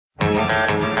The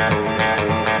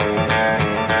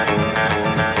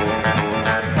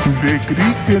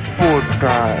Cricket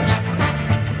Podcast.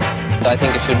 I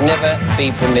think it should never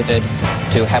be permitted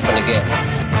to happen again.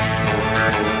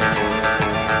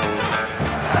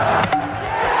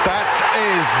 That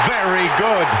is very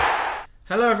good.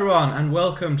 Hello everyone and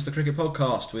welcome to the Cricket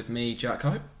Podcast with me, Jack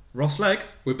Hope, Ross Legg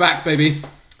We're back, baby.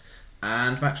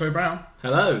 and Maxwell Brown.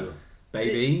 Hello,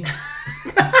 baby.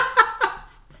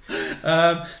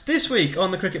 This week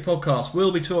on the Cricket Podcast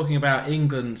we'll be talking about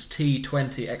England's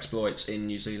T20 exploits in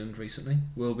New Zealand recently.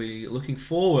 We'll be looking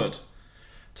forward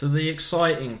to the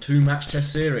exciting two-match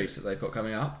test series that they've got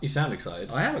coming up. You sound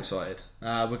excited. I am excited.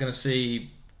 We're going to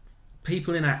see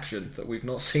people in action that we've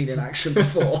not seen in action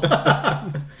before.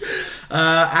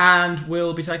 And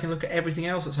we'll be taking a look at everything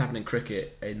else that's happened in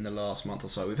cricket in the last month or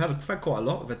so. We've had quite a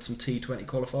lot. We've had some T20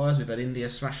 qualifiers. We've had India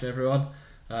smashing everyone.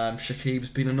 Shakib's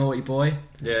been a naughty boy.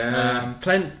 Yeah.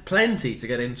 Plenty to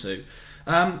get into.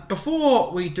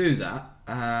 Before we do that,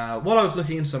 while I was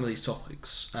looking into some of these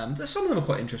topics, some of them are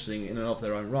quite interesting in and of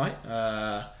their own right.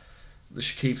 The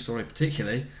Shakib story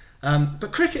particularly.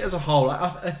 But cricket as a whole,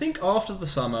 I think after the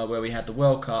summer where we had the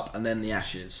World Cup and then the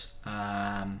Ashes,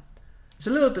 it's a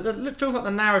little bit. It feels like the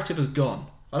narrative has gone.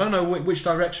 I don't know which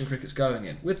direction cricket's going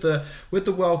in. With the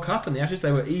World Cup and the Ashes,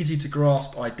 they were easy to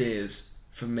grasp ideas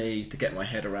for me to get my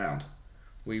head around.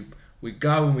 We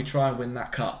go and we try and win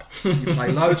that cup. You play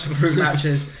loads of group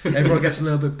matches. Everyone gets a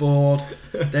little bit bored.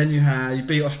 Then you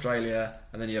beat Australia,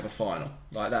 and then you have a final.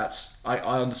 Like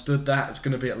I understood that it was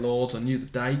going to be at Lords. I knew the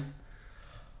date.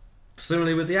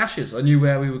 Similarly with the Ashes, I knew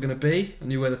where we were going to be. I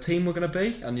knew where the team were going to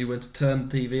be. I knew when to turn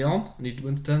the TV on. I knew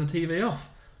when to turn the TV off.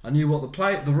 I knew what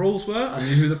the rules were. I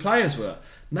knew who the players were.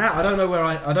 Now I don't know where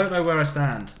I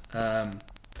stand. And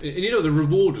you know what the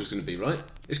reward was going to be, right?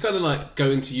 It's kind of like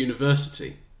going to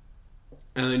university,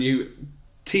 and then you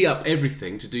tee up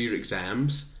everything to do your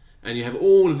exams, and you have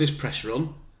all of this pressure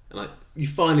on, and like you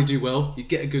finally do well, you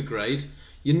get a good grade,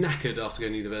 you're knackered after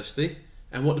going to university,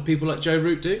 and what do people like Joe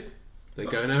Root do? They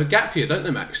go and have a gap year, don't they,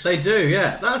 Max? They do,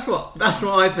 yeah. That's what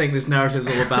I think this narrative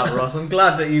is all about, Ross. I'm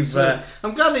glad that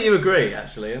I'm glad that you agree.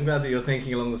 Actually, I'm glad that you're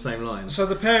thinking along the same lines. So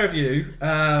the pair of you,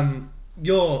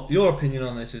 your opinion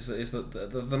on this is that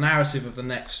the narrative of the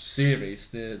next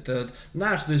series, the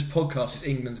narrative of this podcast is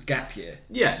England's gap year.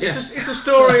 Yeah, it's a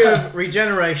story of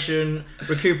regeneration,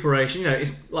 recuperation. You know,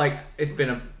 it's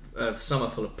been a summer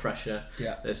full of pressure.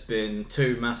 Yeah. There's been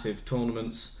 2 massive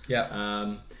tournaments.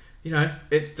 Yeah. You know,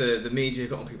 if the media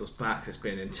got on people's backs, it's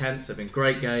been intense. There've been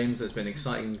great games. There's been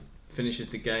exciting finishes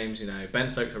to games. You know, Ben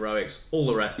Stokes heroics, all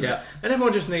the rest of it. And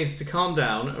everyone just needs to calm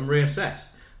down and reassess.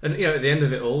 And you know, at the end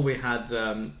of it all, we had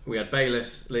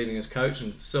Bayliss leaving as coach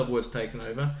and Silverwood's taken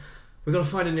over. We've got to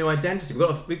find a new identity.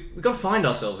 We've got to find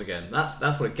ourselves again. That's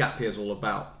what a gap year is all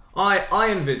about.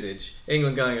 I envisage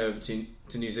England going over to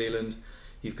New Zealand.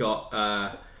 You've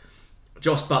got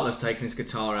Joss Butler's taking his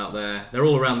guitar out there. They're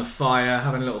all around the fire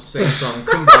having a little sing-song,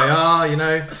 kumbaya, you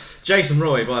know. Jason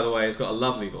Roy, by the way, has got a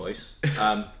lovely voice.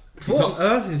 What on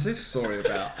earth is this story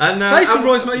about? And Jason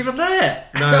Roy's not even there.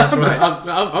 No, that's right.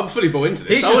 I'm fully bought into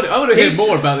this. I want to hear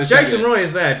more about this. Jason Roy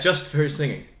is there just for his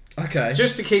singing. Okay.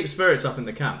 Just to keep spirits up in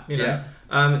the camp, you know. Yeah.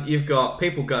 You've got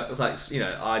people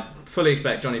I fully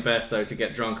expect Johnny Bairstow to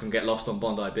get drunk and get lost on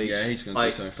Bondi Beach. Yeah, he's going to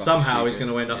do something somehow he's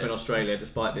stupid. going to end up in Australia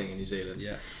despite being in New Zealand.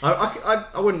 Yeah.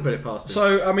 I wouldn't put it past him.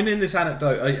 So, I mean, in this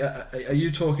anecdote, are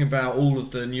you talking about all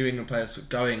of the New England players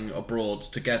going abroad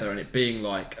together and it being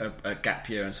like a gap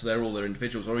year, and so they're all their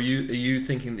individuals, or are you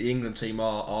thinking the England team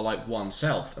are like one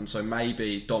self, and so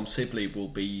maybe Dom Sibley will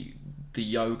be the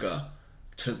yoga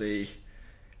to the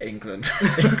England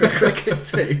cricket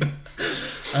team?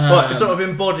 Sort of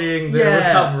embodying the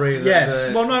recovery.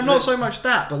 Well, no, not so much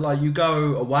that, but like you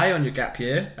go away on your gap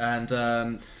year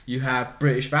and you have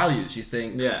British values. You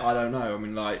think, I don't know. I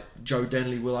mean, like Joe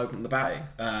Denley will open the batting.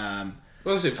 And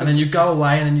then you go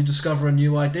away and then you discover a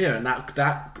new idea, and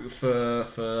that for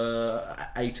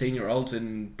 18-year-olds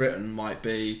in Britain might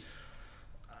be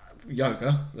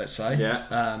yoga, let's say.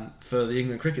 Yeah. For the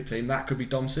England cricket team, that could be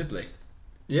Dom Sibley.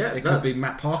 Yeah, it could be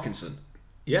Matt Parkinson.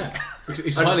 Yeah,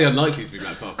 it's highly unlikely to be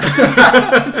Matt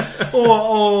Parkinson.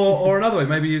 or another way,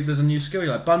 maybe there's a new skill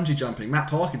like bungee jumping. Matt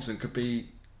Parkinson could be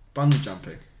bungee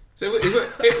jumping. So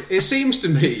it seems to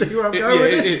me. See where I'm going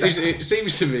with this? It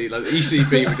seems to me like the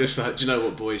ECB were just like, do you know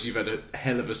what, boys? You've had a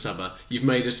hell of a summer. You've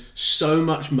made us so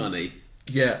much money.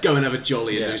 Yeah, go and have a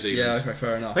jolly in New Zealand. Yeah, okay,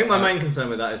 fair enough. I think my main concern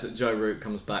with that is that Joe Root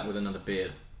comes back with another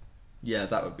beard. Yeah,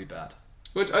 that would be bad.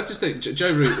 Well, I just think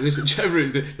Joe Root has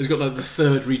got like the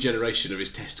 3rd regeneration of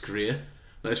his Test career.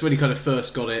 That's when he kind of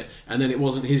first got it, and then it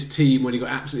wasn't his team when he got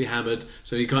absolutely hammered,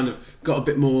 so he kind of got a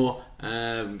bit more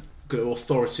got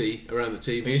authority around the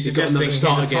team. Are you He's suggesting he's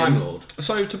a Time Lord?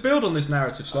 So to build on this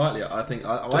narrative slightly, I think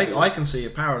I can see a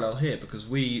parallel here because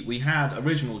we had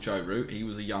original Joe Root. He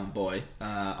was a young boy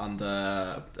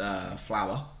under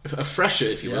Flower. A fresher,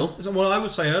 if you will. Well, I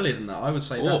would say earlier than that. I would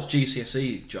say that's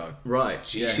GCSE Joe. Right.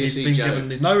 He's been given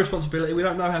no responsibility. We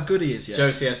don't know how good he is yet. Joe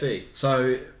CSE.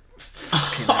 So,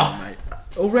 fucking hell, mate.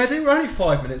 Already? We're only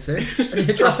 5 minutes in and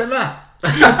you're addressing that.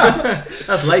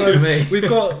 That's late for me. We've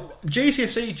got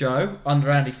GCSE Joe under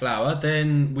Andy Flower.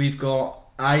 Then we've got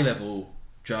A-level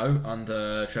Joe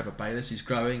under Trevor Bayliss. He's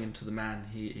growing into the man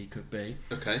he could be.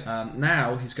 Okay.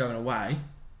 Now he's going away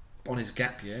on his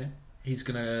gap year. He's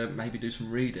going to maybe do some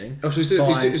reading. Oh, so he's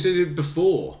doing it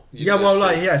before.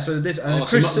 So this.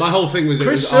 So my whole thing was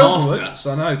Chris it was Silverwood. after.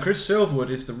 So no, Chris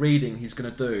Silverwood is the reading he's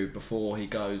going to do before he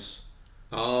goes.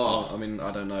 Oh. I mean,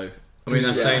 I don't know. I mean,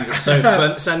 that's dangerous. So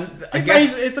I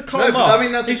guess it's the Karl No, but Marx. I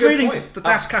mean, that's a he's good reading point. the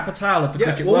Das Kapital of the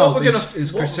cricket well, world.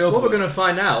 Is Chris Silverwood. What we're going to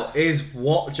find out is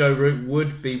what Joe Root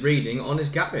would be reading on his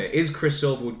gap year. Is Chris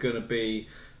Silverwood going to be,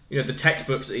 the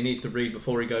textbooks that he needs to read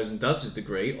before he goes and does his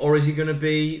degree, or is he going to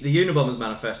be the Unabomber's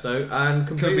manifesto and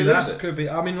completely lose it? Could be.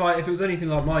 I mean, like if it was anything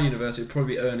like my university, it'd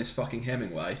probably be Ernest fucking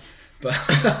Hemingway. But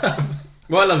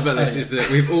what I love about this is that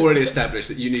we've already established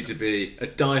that you need to be a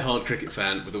die-hard cricket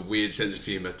fan with a weird sense of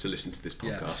humour to listen to this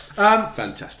podcast.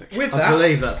 Fantastic. With I that,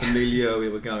 believe that's the milieu we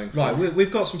were going for. right,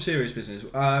 we've got some serious business.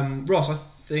 Ross, I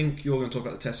think you're going to talk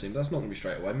about the testing, but that's not going to be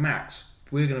straight away. Max,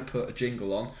 we're going to put a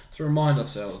jingle on to remind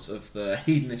ourselves of the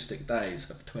hedonistic days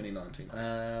of 2019.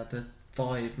 The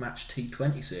 5-match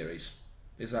T20 series.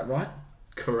 Is that right?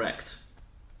 Correct.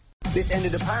 This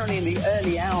ended apparently in the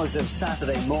early hours of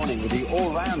Saturday morning with the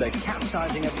all-rounder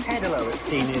capsizing a pedalo at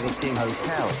sea near the team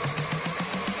hotel.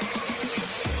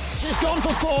 She's gone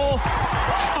for 4.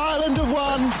 Ireland have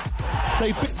won.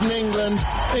 They've beaten England.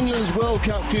 England's World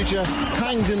Cup future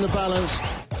hangs in the balance.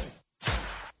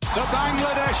 The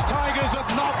Bangladesh Tigers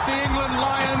have knocked the England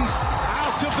Lions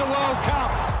out of the World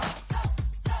Cup.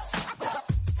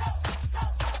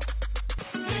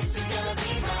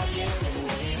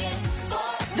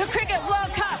 The Cricket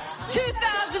World Cup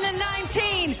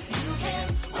 2019.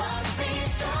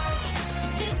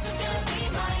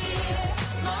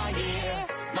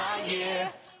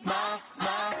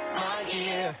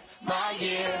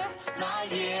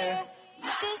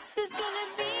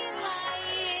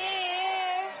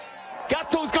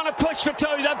 Guptill's going to push for 2.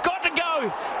 They've got to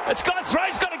go.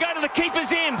 Throw's got to go to the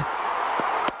keeper's end.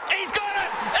 He's got it.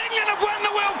 England have won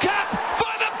the World Cup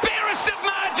by the barest of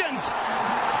margins.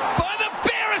 By the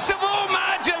barest of all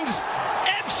margins.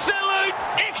 Absolute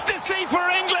ecstasy for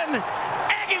England.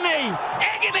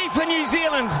 Agony for New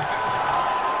Zealand.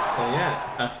 So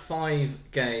a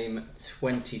 5-game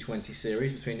 2020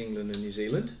 series between England and New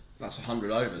Zealand. That's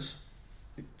 100 overs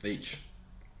each.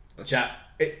 It's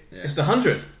the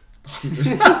 100.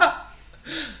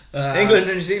 England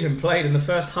and New Zealand played in the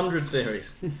first 100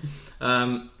 series.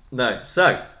 So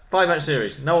 5-match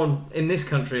series. No one in this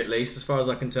country, at least, as far as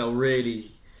I can tell,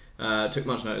 really took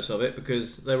much notice of it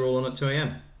because they were all on at 2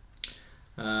 a.m.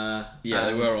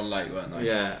 They were on late, weren't they?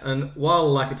 Yeah, and while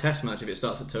like a test match, if it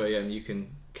starts at 2 a.m, you can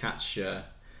catch the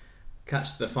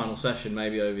final session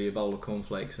maybe over your bowl of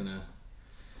cornflakes and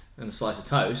a slice of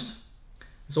toast.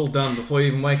 It's all done before you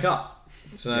even wake up.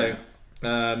 So.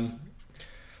 Yeah.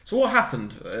 So what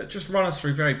happened? Just run us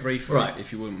through very briefly, right,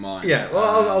 if you wouldn't mind. Yeah,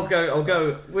 well, I'll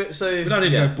go. So we don't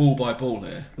need to go ball by ball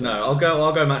here. No, I'll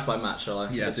go match by match, shall I?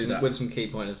 Yeah, with some key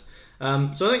pointers. So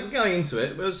I think going into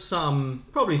it, there was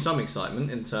probably some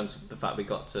excitement in terms of the fact we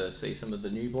got to see some of the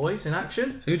new boys in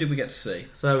action. Who did we get to see?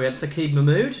 So we had Saqib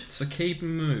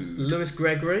Mahmood, Lewis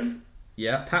Gregory,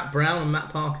 Pat Brown, and Matt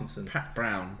Parkinson. Pat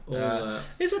Brown.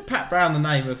 Isn't Pat Brown the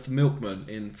name of the milkman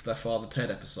in their Father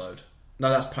Ted episode? No,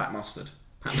 that's Pat Mustard.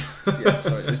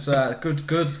 Sorry. It's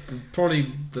good.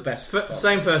 Probably the best.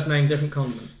 Same first name, different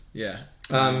condiment. Yeah.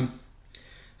 So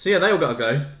they all got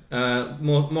to go.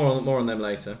 More on them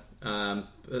later.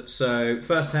 So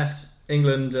first test,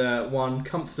 England won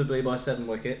comfortably by 7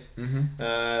 wickets. Mm-hmm.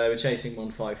 They were chasing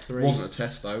 153. Wasn't a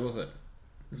test though, was it?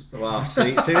 Wow.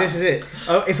 See, this is it.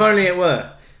 Oh, if only it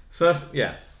were. First,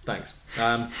 thanks.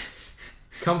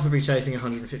 Comfortably chasing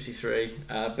 153.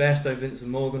 Bairstow,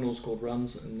 Vincent Morgan all scored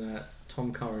runs, and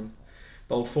Tom Curran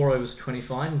bowled 4 overs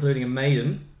 25, including a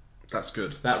maiden. That's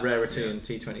good. That rarity in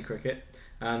T20 cricket.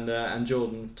 And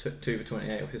Jordan took 2 for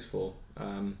 28 off his 4.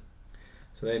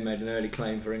 So they made an early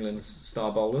claim for England's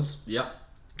star bowlers. Yep.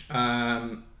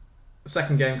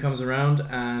 Second game comes around,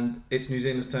 and it's New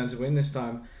Zealand's turn to win, this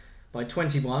time by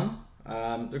 21.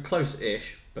 They're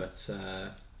close-ish, but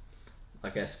I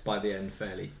guess by the end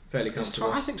fairly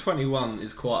comfortable. I think 21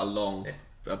 is quite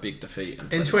a big defeat.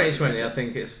 In 2020, I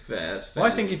think it's fair. I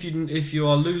think if you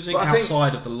are losing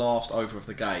outside of the last over of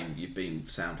the game, you've been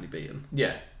soundly beaten.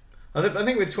 Yeah, I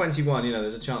think with 21,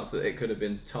 there's a chance that it could have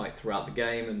been tight throughout the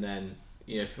game and then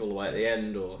fall away at the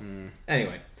end. Or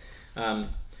anyway, so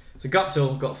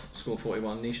Guptill scored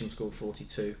 41, Neesham scored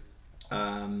 42.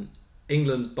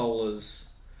 England's bowlers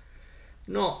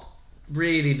not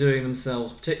really doing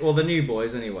themselves the new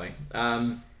boys anyway.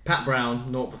 Pat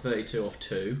Brown 0 for 32 off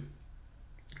 2.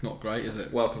 Not great, is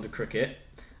it? Welcome to cricket.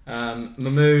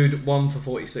 Mahmood 1 for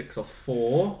 46 off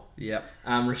 4. Yep.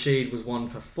 Rashid was 1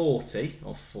 for 40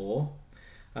 off 4.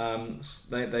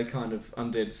 They kind of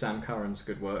undid Sam Curran's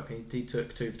good work. He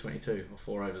took 2 for 22 off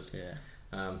 4 overs. Yeah.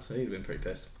 So he'd have been pretty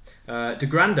pissed. De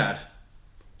Grandad,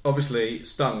 obviously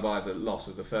stung by the loss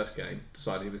of the first game,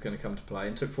 decided he was going to come to play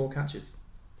and took 4 catches.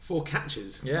 4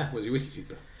 catches? Yeah. Was he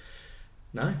wicketkeeper?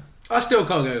 No. I still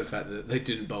can't go with the fact that they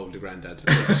didn't bowl De Grandad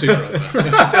super over.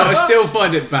 I still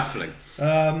find it baffling.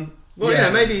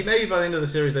 Maybe by the end of the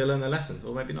series they learn their lesson,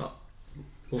 or maybe not.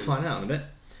 We'll find out in a bit.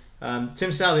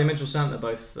 Tim Southey and Mitchell Santner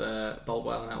both bowled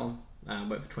well in that one.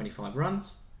 Went for 25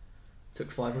 runs. Took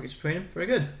 5 wickets between them. Very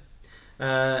good.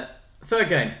 Third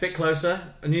game, bit closer.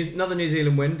 Another New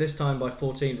Zealand win, this time by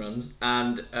 14 runs,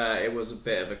 and it was a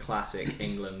bit of a classic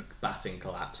England batting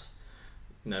collapse.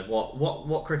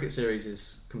 What cricket series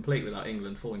is complete without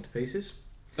England falling to pieces?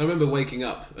 I remember waking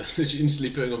up and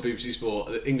instantly putting on BBC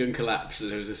Sport, England collapse,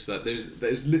 and there was this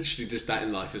there's literally just that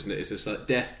in life, isn't it? It's just like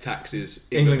death, taxes,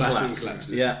 England batting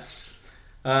collapses. Yeah.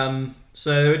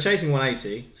 So they were chasing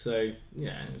 180. So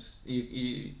yeah,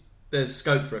 there's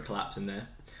scope for a collapse in there.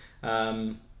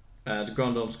 De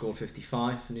Grandhomme scored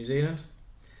 55 for New Zealand.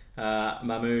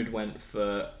 Mahmood went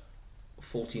for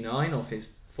 49 off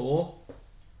his 4.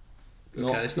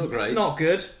 It's not great. Not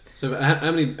good. So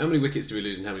how many wickets did we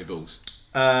lose and how many balls?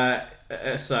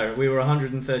 So we were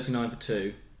 139 for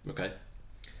 2. Okay.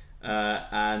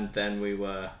 And then we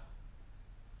were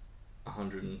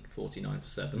 149 for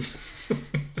 7. So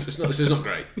it's not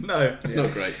great. No. It's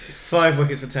not great. 5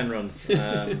 wickets for 10 runs.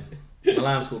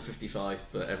 Milan scored 55,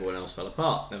 but everyone else fell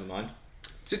apart. Never mind.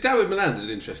 So Dawid Malan is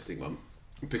an interesting one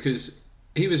because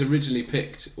he was originally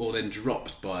picked or then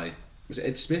dropped by... Was it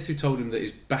Ed Smith who told him that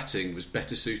his batting was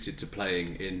better suited to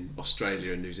playing in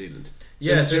Australia and New Zealand?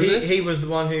 So he was the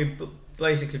one who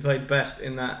basically played best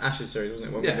in that Ashes series,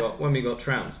 wasn't it? When we got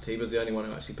trounced, he was the only one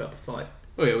who actually put up a fight.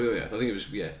 Oh yeah. I think it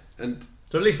was and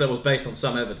so at least that was based on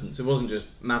some evidence. It wasn't just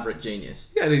maverick genius.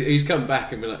 Yeah, he's come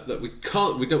back and been like, look, we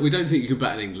don't think you can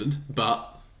bat in England,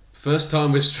 but first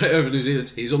time we're straight over New Zealand,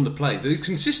 he's on the plane. So he's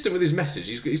consistent with his message.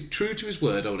 He's true to his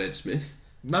word, old Ed Smith.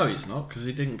 No, he's not, because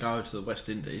he didn't go to the West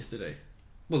Indies, did he?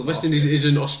 Well, the West Indies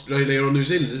isn't Australia or New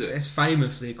Zealand, is it? It's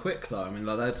famously quick, though. I mean,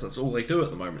 that's all they do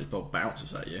at the moment is bowl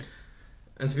bounces at you.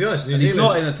 And to be honest, he's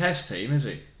not in a test team, is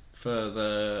he? For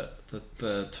the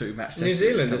 2 match test. New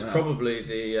Zealand is probably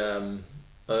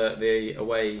the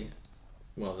away.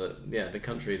 Well, the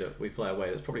country that we play away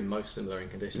that's probably most similar in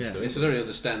conditions to it. So I don't really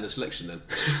understand the selection then.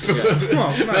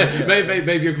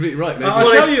 Maybe you're completely right.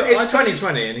 It's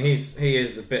 2020 and he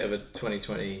is a bit of a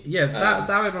 2020. Yeah,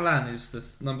 Dawid Malan is the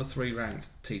number 3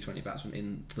 ranked T20 batsman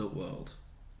in the world.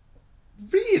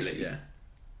 Really? Yeah.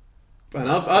 Well,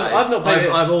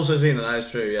 I've also seen that is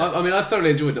true. Yeah. I mean, I thoroughly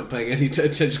enjoyed not paying any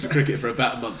attention to cricket for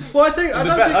about a month. Well, I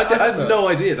had no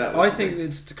idea that was. I think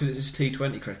it's because it's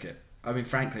T20 cricket. I mean,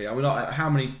 frankly, how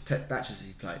many matches has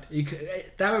he played?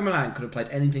 Dawid Malan could have played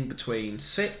anything between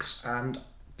 6 and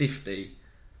 50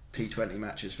 T20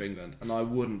 matches for England, and I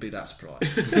wouldn't be that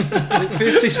surprised. I think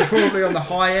 50 is probably on the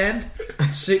high end,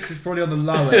 6 is probably on the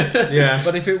low end. Yeah.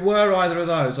 But if it were either of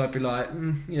those, I'd be like,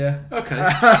 yeah. Okay.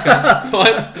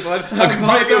 Fine. I'm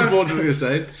completely on board with what you're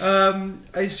saying.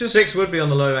 It's just 6 would be on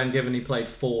the low end, given he played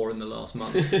 4 in the last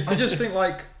month. I just think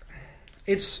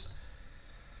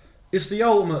it's the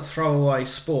ultimate throwaway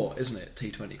sport, isn't it?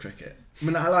 T20 cricket. I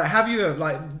mean, have you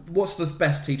what's the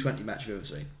best T20 match you've ever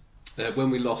seen? When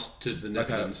we lost to the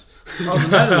Netherlands. Okay. Oh, the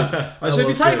Netherlands. So if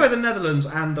you take away the Netherlands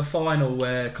and the final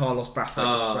where Carlos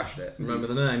Brathwaite just smashed it. Remember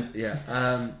the name?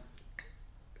 Yeah.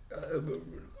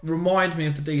 Remind me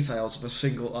of the details of a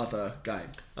single other game.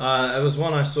 There was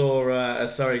one I saw, a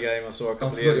Surrey game I saw a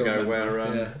couple of years ago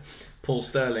where Paul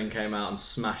Sterling came out and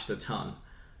smashed a ton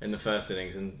in the first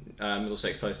innings, and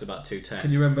Middlesex posted about 210.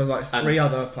 Can you remember 3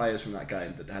 other players from that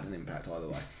game that had an impact either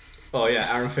way? Oh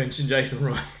yeah, Aaron Finch and Jason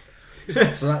Roy.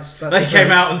 So that's they came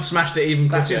out and smashed it even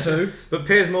quicker. That's 2. But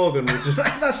Piers Morgan was just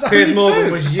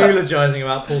was eulogising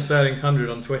about Paul Sterling's 100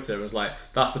 on Twitter. It was like,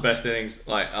 that's the best innings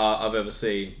I've ever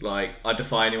seen. I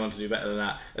defy anyone to do better than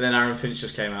that. And then Aaron Finch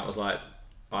just came out and was like,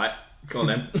 Alright, go on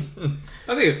then.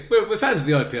 I think we're fans of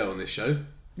the IPL on this show.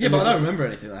 Yeah, but I don't remember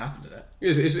anything that happened in it.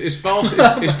 It's fast.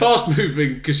 It's fast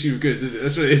moving consumer goods. Isn't it?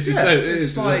 That's what it is.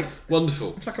 It's like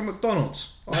wonderful. It's like a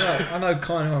McDonald's. I know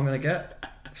kind of what I'm going to get.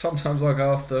 Sometimes I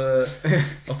go off the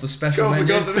special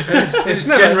menu. It's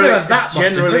never that much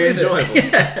generally different,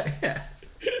 enjoyable.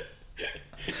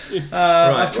 Yeah.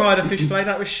 I've tried a fish fillet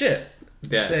that was shit.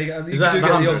 Yeah. There you go. Is that do the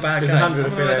get the 100? odd bad Is game. the 100 a I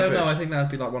fillet don't know. fish? I think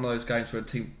that'd be like one of those games where a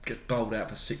team gets bowled out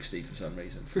for 60 for some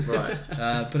reason. Right.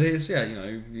 But it's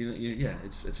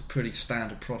it's a pretty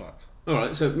standard product. All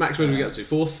right. So Max, where do we get up to?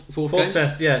 Fourth game?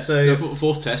 test. Yeah. So No,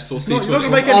 fourth test. Fourth You're T20. not going to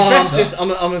make any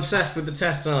better. I'm obsessed with the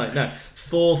tests, aren't I? No,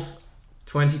 fourth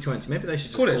 2020. Maybe they should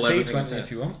just Call it everything a T20 test.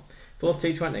 if you want. Fourth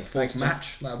T20. Fourth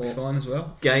match, that would be fine as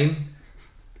well. Game.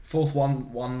 Fourth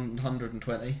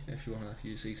 120 if you want to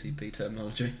use ECP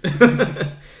terminology.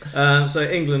 So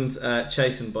England,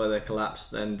 chastened by their collapse,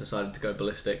 then decided to go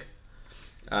ballistic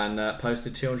and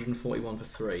posted 241 for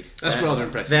 3. That's rather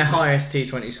impressive. Their highest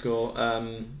T20 score.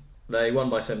 They won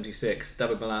by 76.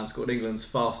 David Milan scored England's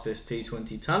fastest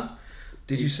T20 ton.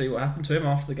 Did you see what happened to him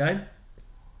after the game?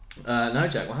 No,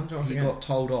 Jack. What happened to him? He got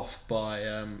told off by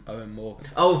Owen Morgan.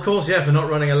 Oh, of course, yeah, for not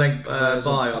running a leg by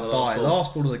on the last ball.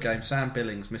 Last ball of the game, Sam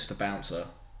Billings missed a bouncer,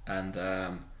 and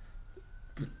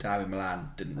David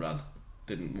Milan didn't run.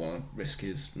 Didn't want to risk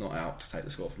his not out to take the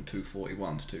score from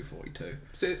 241 to 242.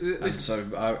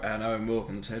 And Owen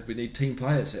Morgan said, "We need team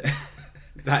players here."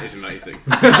 That is amazing.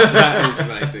 That is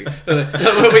amazing.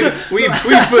 We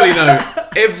fully know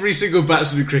every single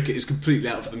batsman in cricket is completely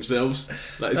out for themselves.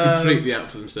 That is completely out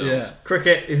for themselves. Yeah.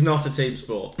 Cricket is not a team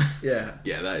sport. Yeah.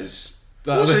 Yeah, that is...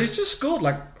 Also, he's just scored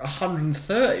like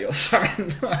 130 or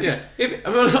something. Yeah.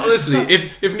 Honestly,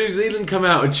 if New Zealand come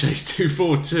out and chase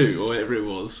 242 or whatever it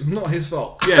was... Not his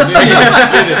fault.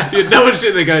 Yeah, no one's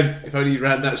sitting there going, if only he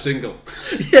ran that single.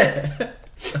 Yeah.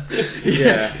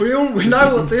 Yeah. We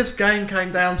know what this game came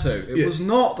down to. It was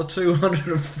not the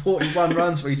 241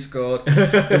 runs we scored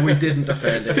that we didn't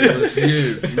defend. It was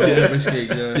you not risking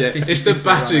 50, it's the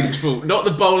batting's fault, not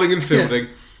the bowling and fielding.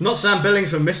 Yeah. Not Sam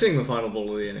Billings for missing the final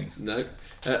ball of the innings. No.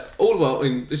 All the while,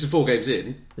 this is 4 games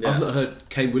in, Yeah. I've not heard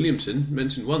Kane Williamson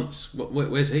mentioned once.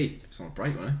 Where's he? He's on a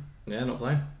break, wasn't he? Yeah, not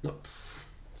playing.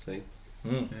 See?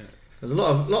 Yeah. There's a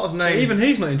lot of names. So even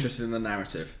he's not interested in the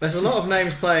narrative. There's a lot of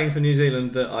names playing for New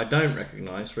Zealand that I don't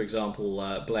recognise. For example,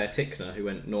 Blair Tickner, who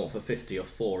went 0 for 50 off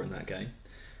 4 in that game.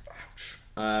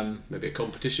 Maybe a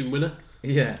competition winner?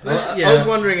 Yeah. I was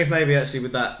wondering if maybe actually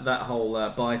with that whole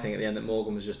bye thing at the end that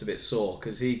Morgan was just a bit sore,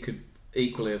 because he could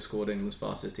equally have scored England's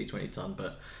fastest T20 ton,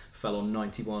 but fell on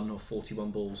 91 or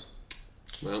 41 balls.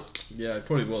 Well, yeah, it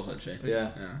probably was actually. Yeah.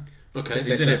 Okay.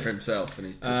 He's in it for himself, and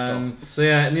he's pissed off. So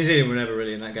yeah, New Zealand were never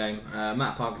really in that game.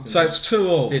 Matt Parkinson. So it's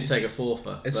 2-2. Did take a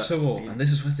forfeit. It's 2-2, and this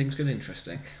is where things get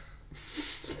interesting.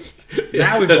 Yeah,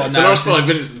 now we've got a narrative. The last 5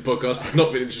 minutes of the podcast has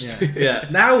not been interesting. Yeah.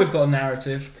 Now we've got a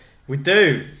narrative. We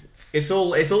do. It's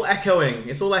all echoing.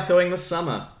 It's all echoing the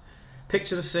summer.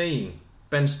 Picture the scene.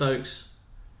 Ben Stokes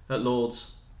at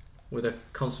Lords with a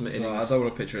consummate innings. I don't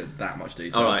want to picture it that much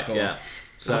detail. All right, yeah.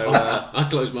 So I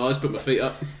closed my eyes, put my feet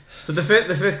up. So the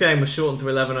fifth game was shortened to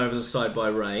 11 overs aside by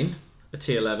rain, a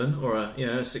T11 or a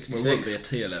 66. Well, it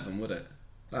wouldn't be a T11, would it?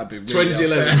 That'd be really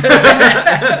 2011.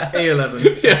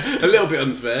 E11. Yeah, a little bit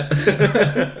unfair.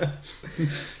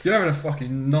 You're having a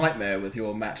fucking nightmare with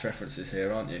your match references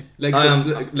here, aren't you? Legs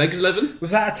 11?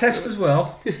 Was that a test as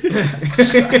well?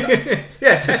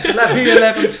 Yeah, test 11.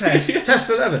 T11 test. Test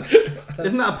 11.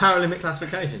 Isn't that a Paralympic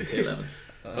classification, T11?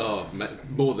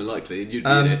 More than likely, you'd be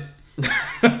in it.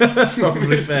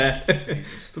 Probably fair.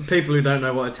 For people who don't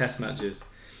know what a test match is.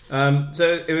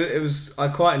 So it was. I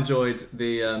quite enjoyed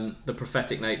the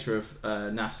prophetic nature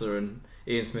of Nasser and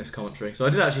Ian Smith's commentary. So I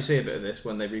did actually see a bit of this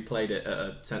when they replayed it at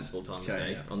a sensible time of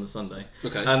day on the Sunday.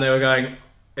 Okay. And they were going.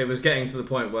 It was getting to the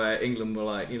point where England were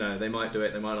like, they might do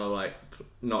it, they might not. Like,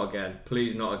 not again,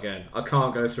 please, not again. I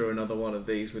can't go through another one of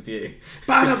these with you.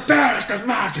 By the barest of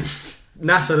margins.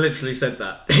 Nasser literally said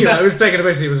that. It was taking a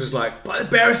piss. He was just like, by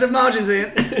the barest of margins,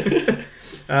 Ian.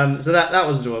 So that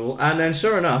was enjoyable. And then,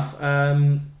 sure enough,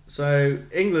 so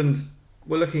England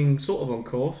were looking sort of on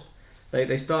course.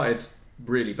 They started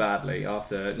really badly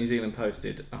after New Zealand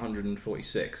posted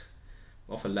 146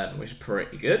 off 11, which is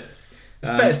pretty good.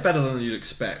 It's better than you'd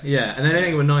expect. Yeah, and then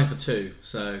England were 9 for 2,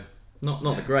 so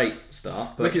not a great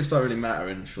start. But wickets don't really matter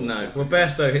in short. No, well,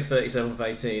 Bairstow hit 37 of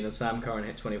 18 and Sam Curran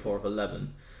hit 24 of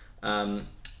 11.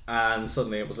 And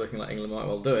suddenly it was looking like England might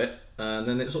well do it. And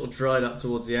then it sort of dried up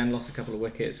towards the end, lost a couple of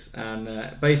wickets,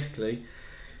 and basically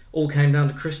all came down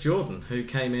to Chris Jordan, who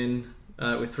came in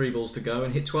with 3 balls to go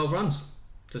and hit 12 runs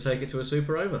to take it to a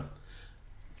super over.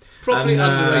 Probably And,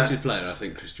 underrated player, I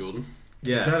think, Chris Jordan.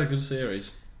 Yeah, He's had a good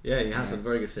series. yeah, he has a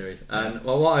very good series. And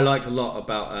well, what I liked a lot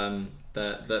about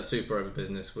that Super Over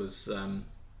business was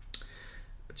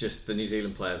just the New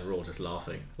Zealand players were all just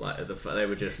laughing. Like at they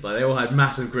were just like they all had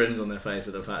massive grins on their face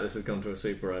at the fact this had gone to a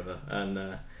Super Over.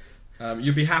 And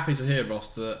You'd be happy to hear,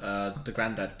 Ross, that the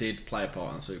granddad did play a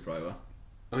part in the Super Over.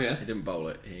 Oh yeah. He didn't bowl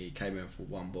it. He came in for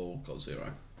 1 ball, got 0.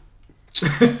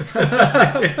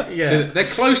 yeah, So they're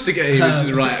close to getting him into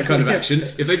the right kind of action.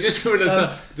 If they just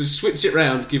switch it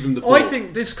round, give him the ball. I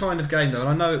think this kind of game, though, and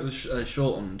I know it was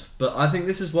shortened, but I think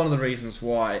this is one of the reasons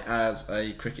why, as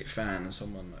a cricket fan and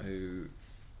someone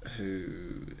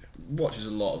who watches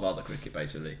a lot of other cricket,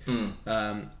 basically,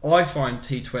 I find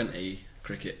T20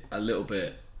 cricket a little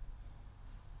bit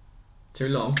too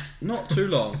long. Not too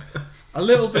long. A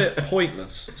little bit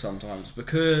pointless sometimes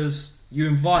because you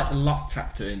invite the luck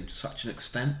factor in to such an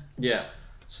extent. Yeah.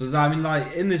 So that, I mean,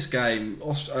 like in this game,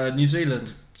 New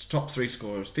Zealand's top 3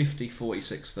 scorers 50,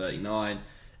 46, 39.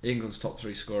 England's top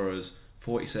 3 scorers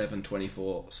 47,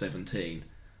 24, 17.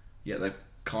 Yet they've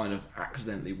kind of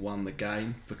accidentally won the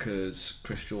game because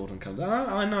Chris Jordan comes down.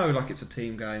 I know, like it's a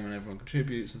team game and everyone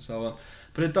contributes and so on,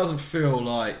 but it doesn't feel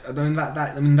like. I mean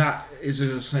that is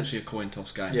essentially a coin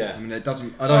toss game. Yeah. I mean it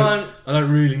doesn't. I don't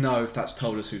really know if that's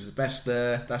told us who's the best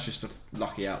there. That's just a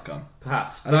lucky outcome.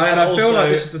 Perhaps. And I feel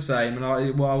like this is the same.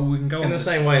 And we can go on in the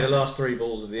same way. The last 3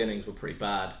 balls of the innings were pretty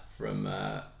bad from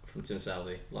Tim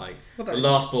Southee. Like the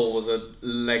last ball was a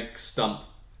leg stump.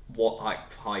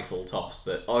 High full toss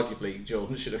that arguably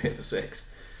Jordan should have hit for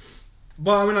 6.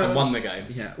 Well, I mean, and won the game.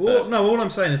 Yeah. Well, no. All I'm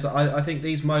saying is that I think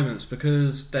these moments,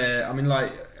 because they're. I mean,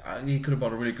 like he could have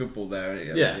bought a really good ball there.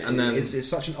 Yeah, and then it's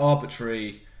such an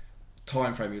arbitrary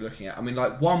time frame you're looking at. I mean,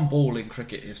 like 1 ball in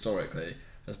cricket historically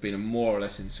has been a more or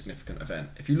less insignificant event.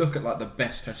 If you look at like the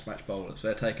best Test match bowlers,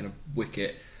 they're taking a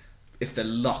wicket if they're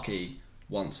lucky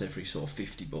once every sort of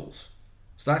 50 balls.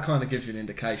 So that kind of gives you an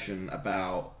indication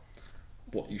about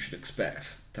what you should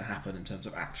expect to happen in terms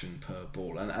of action per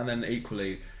ball, and then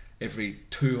equally every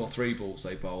 2 or 3 balls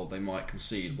they bowl they might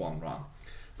concede 1 run.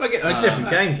 It's different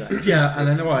games actually. Yeah, and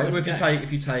then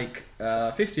if you take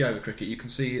 50 over cricket, you can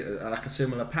see like a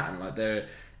similar pattern. Like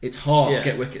it's hard to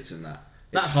get wickets in that.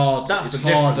 That's hard. That's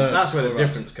where the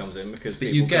difference comes in because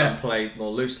people go and play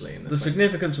more loosely. In the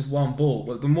significance of 1 ball.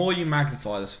 Well, the more you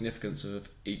magnify the significance of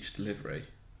each delivery,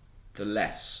 the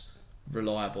less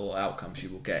reliable outcomes you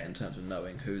will get in terms of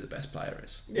knowing who the best player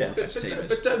is. Yeah, but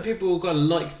don't people kind of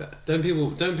like that? Don't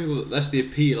people? That's the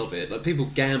appeal of it. Like people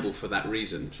gamble for that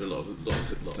reason for a lot of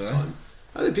time.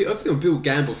 I think people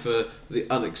gamble for the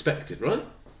unexpected, right?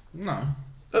 No.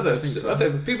 I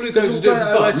think people who go to do it for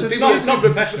fun. Not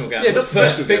professional gamblers. Yeah, not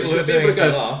professional gamblers.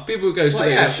 People who go.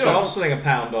 Yeah, sure. I'll sling a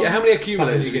pound on. Yeah, how many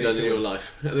accumulators have you done in your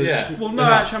life? Yeah. Well, no,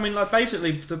 actually, I mean, like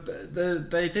basically,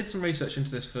 they did some research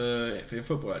into this for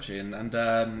football actually,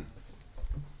 and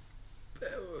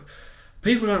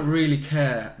people don't really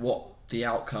care what the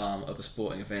outcome of a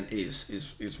sporting event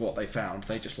is what they found.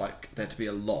 They just like there to be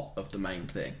a lot of the main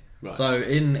thing. Right. So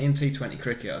in T20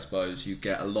 cricket, I suppose you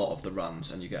get a lot of the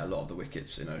runs and you get a lot of the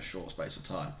wickets in a short space of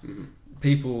time. Mm-hmm.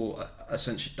 People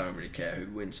essentially don't really care who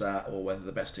wins that or whether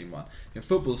the best team won. In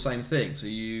football, the same thing. So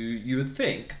you would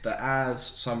think that as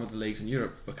some of the leagues in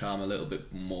Europe become a little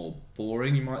bit more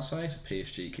boring, you might say, so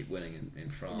PSG keep winning in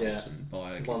France and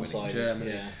Bayern keep winning in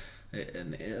Germany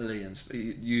and Italy, and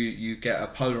you get a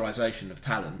polarisation of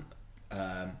talent.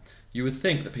 You would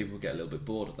think that people would get a little bit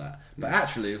bored of that, but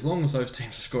actually, as long as those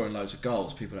teams are scoring loads of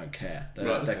goals, people don't care.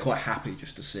 They're quite happy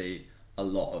just to see a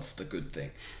lot of the good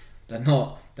thing. They're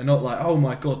not like, oh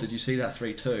my god, did you see that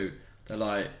 3-2?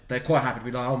 They're quite happy to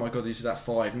be like, oh my god, did you see that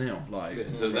 5-0? Like,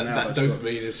 so that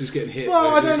dopamine is just getting hit.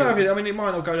 Well, I don't know it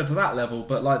might not go down to that level,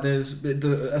 but like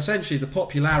essentially the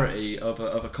popularity of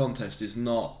a contest is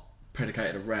not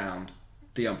predicated around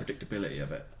the unpredictability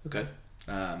of it. Okay.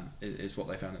 Is what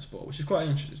they found in sport, which is quite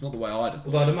interesting. It's not the way I'd have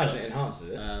thought. Well, I'd imagine it enhances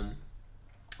it.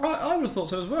 I would have thought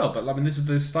so as well, but I mean,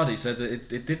 this study said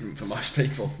that it didn't for most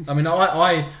people. I mean,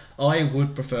 I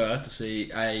would prefer to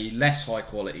see a less high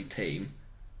quality team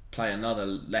play another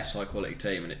less high quality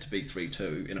team and it to be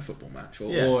 3-2 in a football match,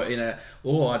 or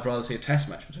I'd rather see a test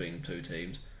match between 2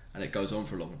 teams and it goes on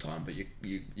for a long time, but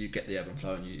you get the ebb and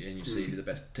flow and you see who the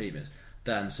best team is.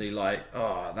 Than see that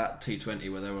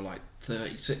T20 where there were like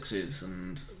 36s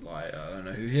and like I don't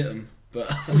know who hit them,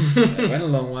 but they went a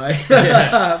long way.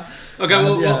 Well,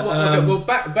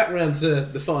 back round to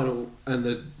the final and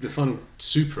the final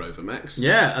Super Over, Max.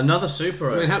 Yeah, another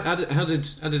Super Over. I mean, how did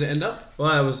it end up?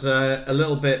 Well, it was a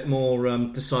little bit more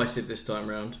decisive this time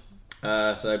round.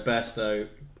 So Bairstow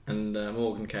and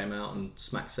Morgan came out and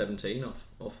smacked 17 off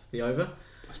the over.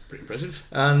 That's pretty impressive.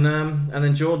 And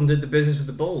then Jordan did the business with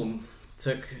the ball and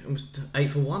was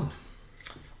 8 for 1.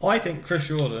 I think Chris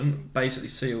Jordan basically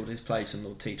sealed his place in the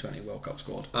T20 World Cup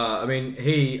squad. I mean,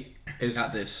 he is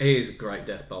a great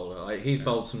death bowler. Like, he's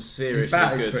bowled some seriously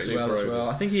good pretty super well as overs. well.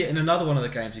 I think in another one of the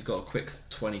games he got a quick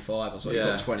 25 or so. Yeah. He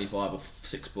got 25 off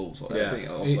 6 balls. Like Yeah. I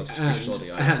think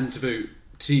And to boot,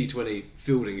 T20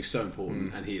 fielding is so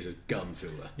important, and he is a gun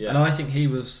fielder. Yeah. And I think he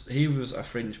was a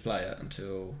fringe player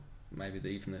until maybe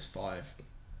even this 5.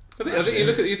 I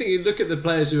think you look at the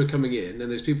players who are coming in, and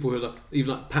there's people who are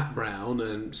like Pat Brown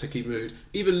and Saqib Mahmood,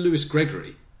 even Lewis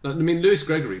Gregory. Lewis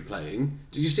Gregory playing.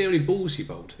 Did you see how many balls he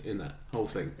bowled in that whole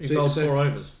thing? He bowled 4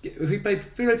 overs. He played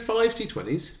 5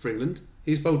 T20s for England.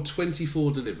 He's bowled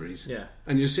 24 deliveries. Yeah,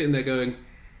 and you're sitting there going,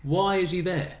 why is he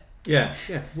there? Yeah.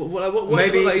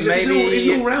 Maybe he's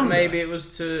an all-rounder. Maybe it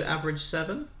was to average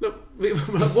 7. Look,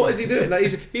 what is he doing? I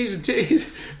just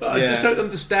don't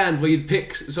understand why you'd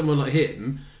pick someone like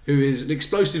him, who is an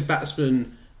explosive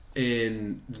batsman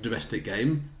in the domestic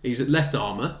game. He's at left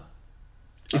armour.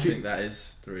 I think that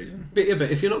is the reason. But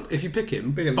if you pick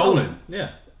him, bowl him.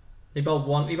 Yeah, he bowled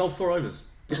 4 overs.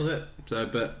 That was it. So,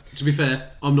 but to be fair,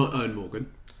 I'm not Owen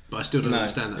Morgan, but I still don't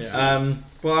understand that. Yeah.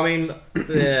 Well, I mean,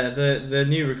 the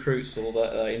new recruits, or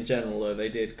in general, though, they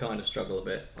did kind of struggle a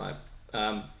bit. Like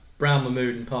Brown,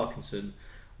 Mahmood, and Parkinson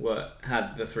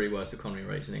had the 3 worst economy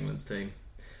rates in England's team,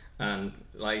 and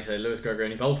like you say, Lewis Gregory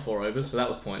only bowled 4 overs, so that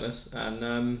was pointless,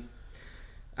 and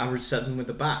averaged 7 with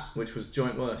the bat, which was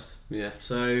joint worst. Yeah.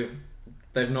 So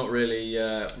they've not really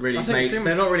they're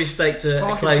not really staked a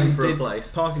claim for a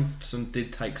place. Parkinson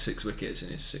did take 6 wickets in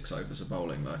his 6 overs of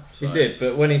bowling, though. So. He did,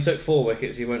 but when he took 4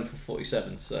 wickets, he went for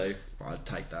 47. So I'd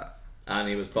take that. And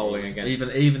he was bowling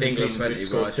against even England, in T20, who'd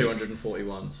scored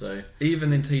 241. So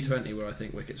even in T20, where I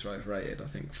think wickets are overrated, I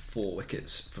think 4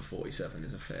 wickets for 47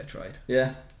 is a fair trade.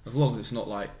 Yeah, as long as it's not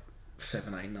like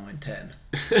 7, 8, 9, 10.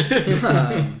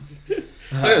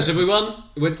 So we won.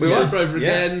 We went to Super Over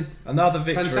again. Another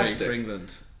victory Fantastic. for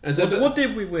England. What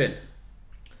did we win?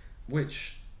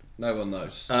 Which no one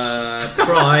knows.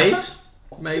 Pride,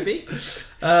 maybe.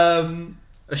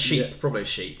 A sheep, probably a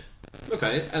sheep.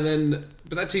 Okay,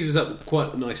 but that teases up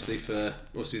quite nicely for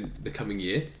obviously the coming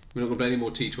year. We're not going to play any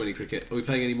more T20 cricket. Are we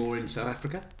playing any more in South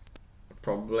Africa?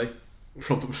 Probably. If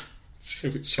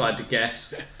I had to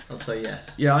guess, I'd say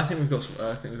yes. Yeah, I think we've got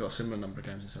a similar number of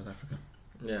games in South Africa.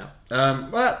 Yeah.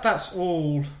 Well, that's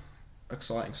all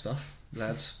exciting stuff,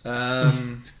 lads.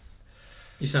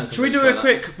 You sound. Should we do a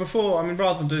quick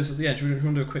rather than do this at the end? Should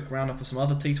we do a quick roundup of some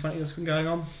other T20 that's been going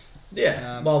on?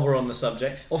 Yeah. While we're on the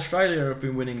subject, Australia have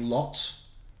been winning lots.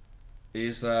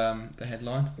 Is the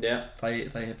headline? Yeah.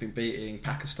 They have been beating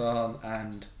Pakistan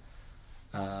and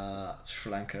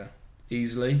Sri Lanka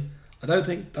easily. I don't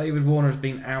think David Warner has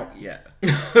been out yet.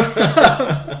 Is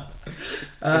that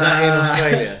in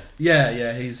Australia?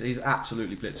 Yeah, he's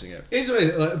absolutely blitzing it. It's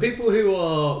amazing. Like, people who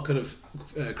are kind of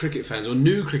cricket fans or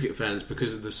new cricket fans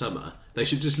because of the summer, they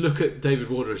should just look at David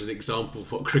Warner as an example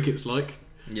of what cricket's like.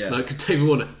 Yeah. Like, David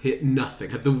Warner hit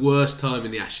nothing, had the worst time in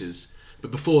the Ashes,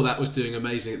 but before that was doing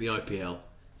amazing at the IPL.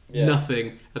 Yeah.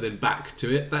 Nothing, and then back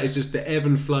to it. That is just the ebb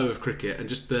and flow of cricket, and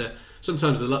just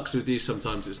sometimes the luck's with you,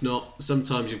 sometimes it's not.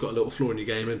 Sometimes you've got a little flaw in your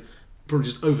game, and probably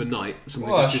just overnight something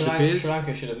just disappears. Sri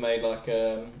Lanka should have made like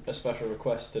a special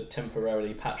request to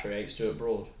temporarily patriate Stuart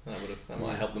Broad. That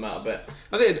might help them out a bit.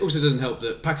 I think it also doesn't help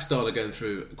that Pakistan are going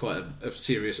through quite a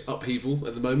serious upheaval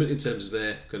at the moment in terms of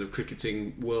their kind of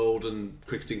cricketing world and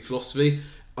cricketing philosophy.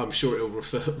 I'm sure it will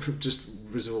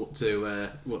resort to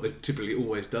what they've typically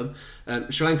always done.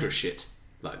 Sri Lanka are shit.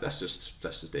 Like that's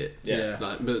just it. Yeah.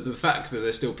 Like, but the fact that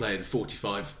they're still playing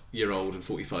 45-year-old and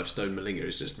 45-stone Malinga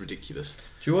is just ridiculous.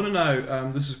 Do you want to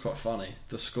know? This is quite funny.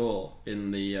 The score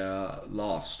in the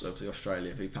last of the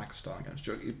Australia v Pakistan games.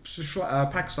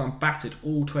 Pakistan batted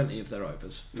all 20 of their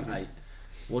overs for 8.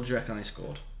 What do you reckon they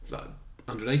scored? Like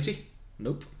 180?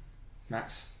 Nope.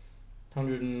 Max.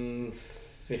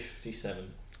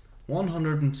 157.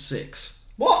 106.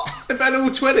 What? They batted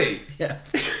all 20? Yeah.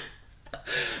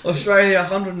 Australia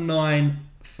 109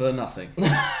 for nothing.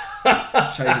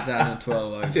 Chased it down in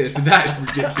 12 overs. That's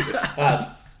ridiculous. That's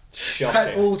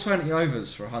shocking. All 20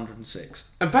 overs for 106.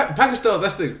 And Pakistan,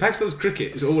 that's the thing. Pakistan's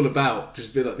cricket is all about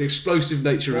just being like the explosive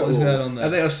nature of it all. Going on there?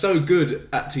 And they are so good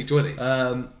at T20.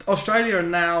 Australia are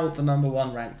now the number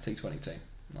 1 ranked T20 team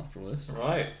after all this.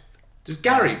 Right. Does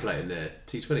Gary play in their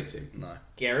T20 team? No.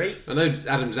 Gary? I know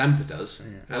Adam Zampa does.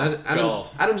 Yeah. And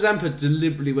Adam Zampa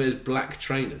deliberately wears black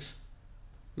trainers.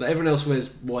 Like everyone else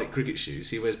wears white cricket shoes,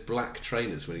 he wears black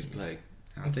trainers when he's playing.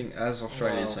 I think as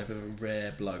Australians, they're a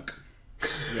rare bloke.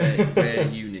 Rare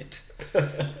unit.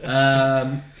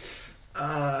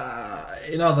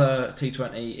 In other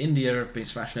T20, India have been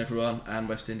smashing everyone, and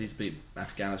West Indies beat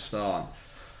Afghanistan.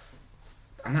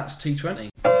 And that's T20.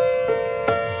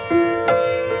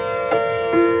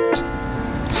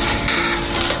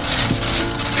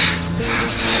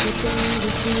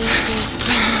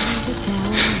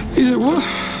 Is it what?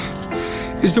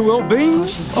 Is the well-being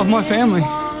of my family.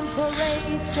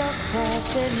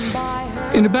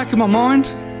 In the back of my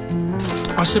mind,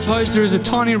 I suppose there is a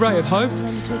tiny ray of hope.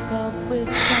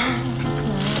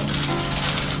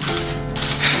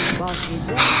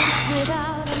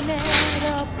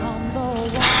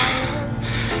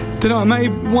 That I may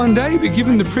one day be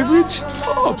given the privilege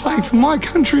of playing for my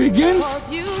country again.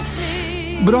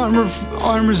 But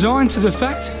I'm resigned to the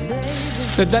fact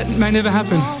that that may never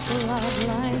happen.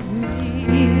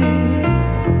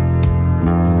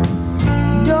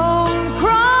 Don't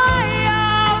cry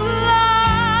out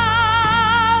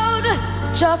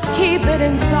loud, just keep it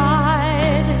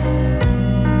inside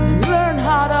and learn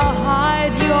how to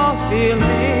hide your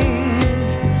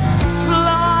feelings.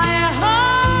 Fly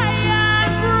high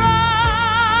and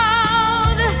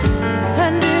proud,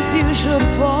 and if you should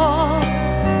fall,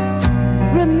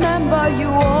 remember you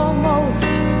almost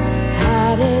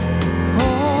had it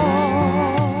all.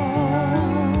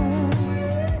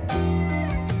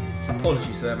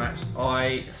 Apologies there, Max.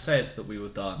 I said that we were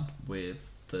done with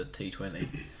the T20,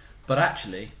 but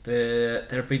actually there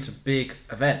have been some big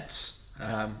events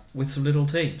with some little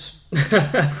teams.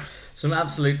 Some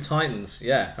absolute titans,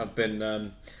 have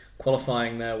been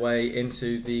qualifying their way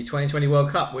into the 2020 World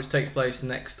Cup, which takes place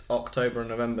next October and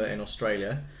November in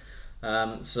Australia.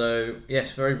 So,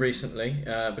 yes, very recently,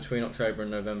 between October and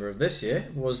November of this year,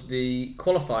 was the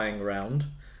qualifying round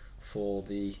for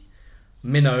the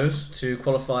minnows to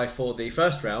qualify for the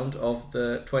first round of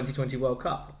the 2020 World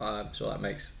Cup. I'm sure that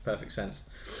makes perfect sense.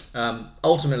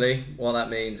 Ultimately, what that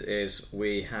means is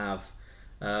we have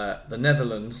the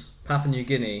Netherlands, Papua New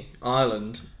Guinea,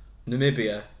 Ireland,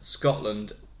 Namibia,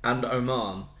 Scotland and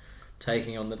Oman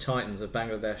taking on the titans of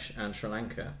Bangladesh and Sri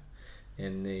Lanka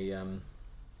in the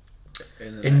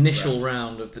initial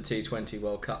round of the T20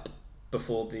 World Cup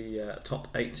before the top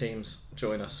 8 teams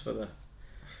join us for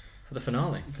the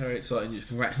finale. Very exciting news.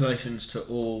 Congratulations to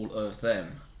all of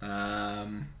them.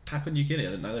 Papua New Guinea,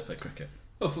 I didn't know they played cricket.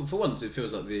 Well, for once, it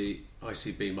feels like the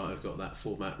ICB might have got that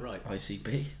format right.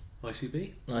 ICB?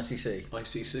 ICB? ICC.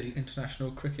 ICC.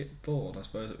 International Cricket Board, I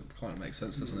suppose. It kind of makes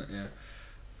sense, doesn't it? Yeah.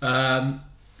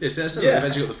 Yes, they've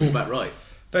actually got the format right.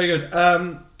 Very good.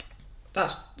 That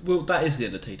is the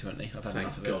end of T20. I've had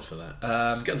enough of it. Thank God for that.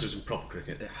 Let's get into some proper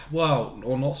cricket. Well,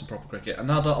 or not some proper cricket.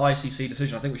 Another ICC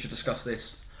decision. I think we should discuss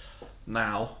this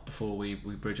now before we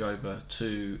bridge over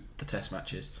to the Test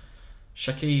matches.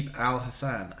 Shakib Al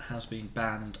Hasan has been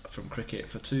banned from cricket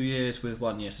for 2 years with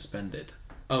 1 year suspended.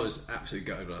 I was absolutely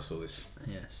gutted when I saw this.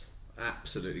 Yes.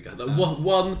 Absolutely gutted.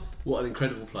 One, what an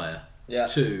incredible player. Yeah.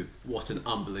 2, what an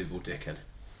unbelievable dickhead.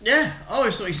 Yeah, I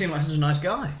always thought he seemed like such a nice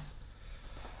guy.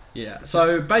 Yeah,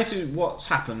 so basically what's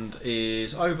happened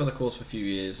is over the course of a few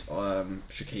years,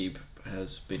 Shakib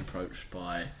has been approached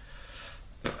by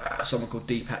someone called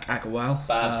Deepak Agarwal.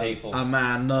 Bad people. A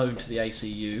man known to the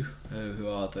ACU, who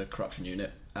are the corruption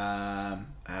unit,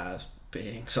 as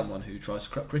being someone who tries to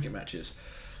corrupt cricket matches.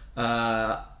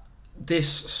 This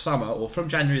summer, or from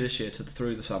January this year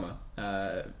through the summer,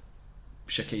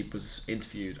 Shakib was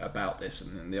interviewed about this,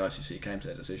 and then the ICC came to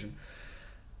their decision.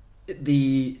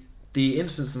 The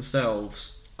incidents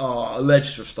themselves are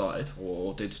alleged to have started,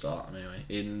 or did start anyway,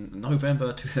 in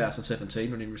November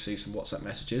 2017 when he received some WhatsApp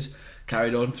messages,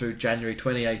 carried on through January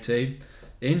 2018.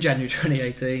 In January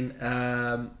 2018,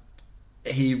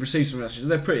 he received some messages.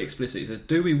 They're pretty explicit. He says,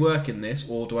 "Do we work in this,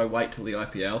 or do I wait till the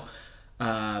IPL?"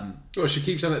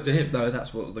 Shakib sent that to him? No,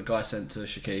 that's what the guy sent to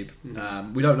Shakib.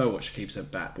 We don't know what Shakib sent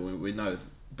back, but we know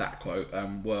that quote.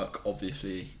 Work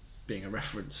obviously being a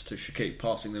reference to Shakib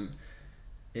passing them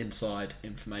inside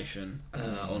information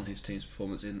on his team's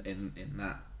performance in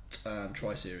that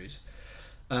tri-series.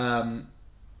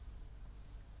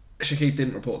 Shakib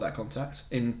didn't report that contact.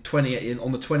 On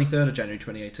the 23rd of January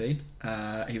 2018,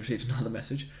 he received another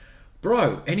message.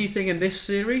 "Bro, anything in this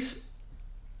series?"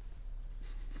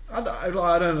 I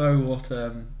don't know what...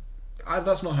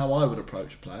 that's not how I would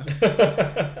approach a player.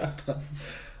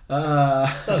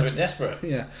 Sounds a bit desperate.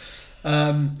 Yeah.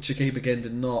 Shakib again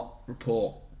did not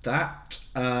report that.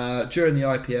 During the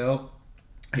IPL,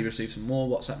 he received some more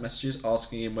WhatsApp messages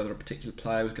asking him whether a particular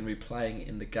player was going to be playing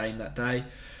in the game that day.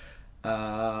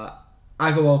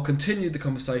 Agarwal continued the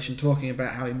conversation, talking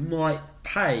about how he might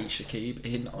pay Shakib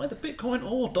in either Bitcoin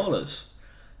or dollars,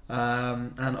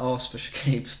 and asked for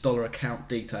Shakib's dollar account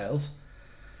details.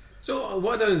 So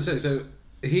what I don't understand. So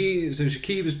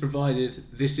Shakib has provided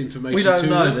this information. We don't to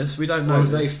know them, this. We don't know. Or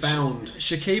have this. they found?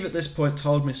 Shakib at this point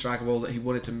told Mr. Agarwal that he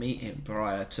wanted to meet him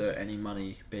prior to any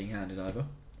money being handed over.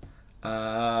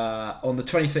 On the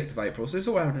 26th of April, so this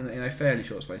all happened in a fairly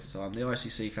short space of time. The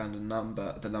ICC found a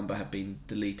number. The number had been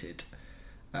deleted.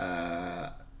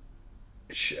 The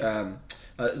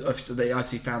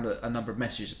ICC found that a number of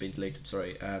messages had been deleted.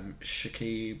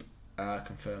 Shakib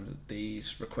confirmed that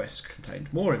these requests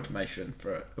contained more information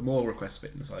more requests for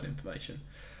inside information.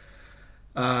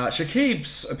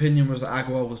 Shakib's opinion was that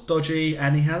Agarwal was dodgy,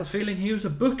 and he had a feeling he was a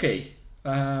bookie.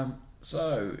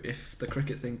 So if the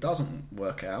cricket thing doesn't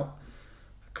work out,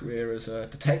 a career as a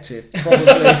detective probably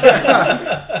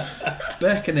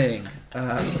beckoning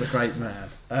for the great man.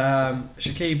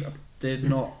 Shakib did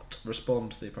not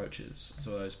respond to the approaches,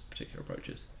 so those particular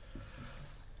approaches.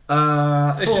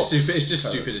 It's just stupid. It's just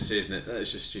stupidity, isn't it?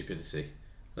 It's just stupidity.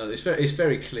 No, it's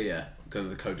very clear, kind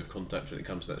of the code of conduct when it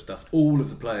comes to that stuff. All of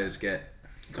the players get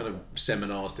kind of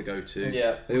seminars to go to.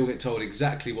 Yeah. They all get told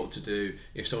exactly what to do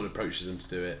if someone approaches them to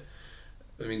do it.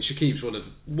 I mean, Shakib's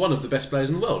one of the best players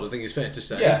in the world. I think it's fair to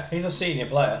say. Yeah, he's a senior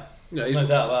player. There's no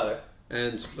doubt about it.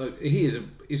 And he's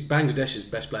Bangladesh's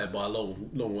best player by a long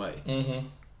way. Mm-hmm.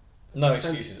 No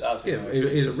excuses. Absolutely. Yeah, no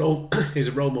excuses. he's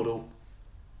a role model.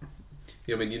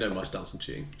 I mean, you know my stance on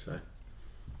cheating, so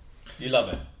you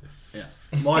love it. Yeah,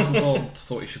 Michael Vaughan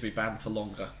thought he should be banned for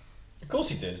longer. Of course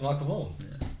he did. It's Michael Vaughan.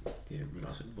 Yeah,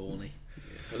 massive Vaughany.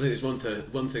 I think there's one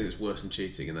thing that's worse than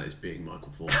cheating, and that is being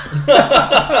Michael Vaughan.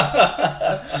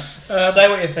 Say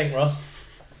what you think, Ross.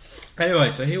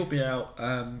 Anyway, so he'll be out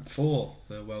for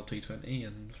the World T20,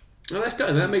 and that's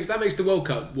good. That makes the World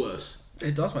Cup worse.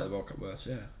 It does make the World Cup worse,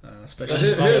 yeah.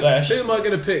 Especially who am I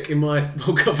going to pick in my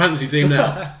World Cup fantasy team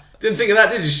now? Didn't think of that,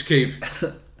 did you,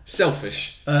 Shakib?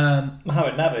 Selfish.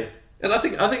 Mohamed Nabi. And I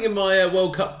think in my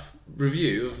World Cup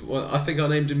review, I think I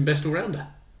named him best all rounder.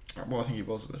 Well, I think he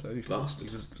was. Bastard.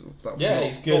 He's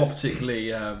good. Not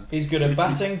particularly. He's good at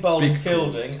batting, bowling,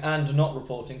 fielding, and not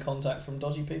reporting contact from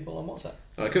dodgy people on WhatsApp.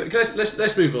 All right,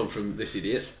 let's move on from this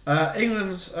idiot.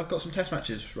 England's have got some Test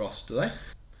matches, Ross. Do they?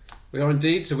 We are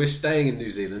indeed. So we're staying in New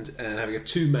Zealand and having a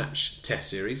 2-match Test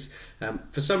series.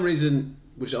 For some reason,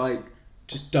 which I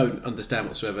just don't understand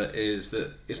whatsoever, is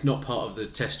that it's not part of the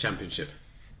Test Championship.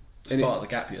 It's part of the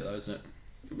gap year, though, isn't it?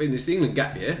 I mean, it's the England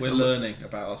gap year. We're learning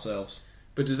about ourselves.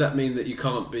 But does that mean that you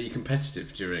can't be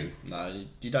competitive during? No,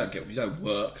 you don't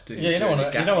work. Do you? Yeah, you don't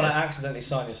want to accidentally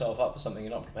sign yourself up for something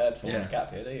you're not prepared for in a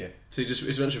gap year, do you? So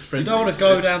it's a bunch of friendlies. You don't want to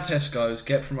go down Tesco's,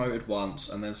 get promoted once,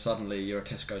 and then suddenly you're a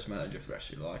Tesco's manager for the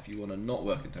rest of your life. You want to not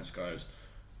work in Tesco's,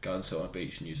 go and sit on a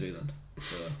beach in New Zealand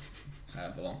for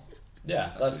however long.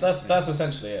 Yeah, that's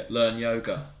essentially it. Learn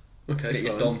yoga. Okay, get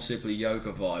your Dom Sibley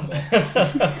yoga vibe on.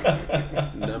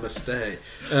 Namaste.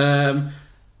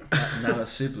 Nana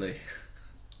Sibley.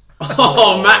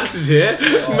 Oh, Max is here.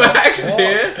 Max is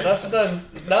here.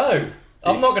 No,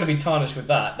 I'm not going to be tarnished with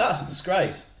that. That's a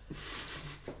disgrace.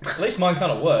 At least mine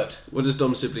kind of worked. What does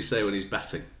Dom Sibley say when he's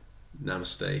batting?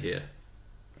 Namaste here.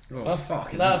 Oh,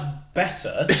 fuck. That's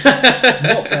better. It's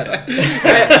not better.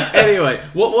 Anyway,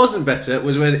 what wasn't better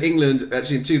was when England,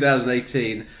 actually in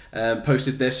 2018,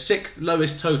 posted their 6th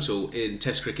lowest total in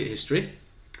Test cricket history,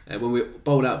 when we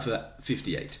bowled out for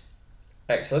 58.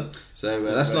 Excellent. So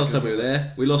that's the last time we were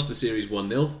there. We lost the series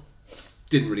 1-0.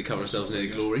 Didn't really cover ourselves in any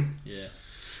glory. Yeah.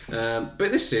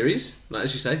 But this series, like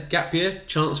as you say, gap year,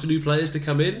 chance for new players to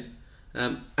come in.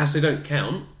 As they don't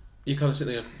count, you kind of sit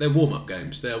there. They're warm-up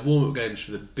games. They're warm-up games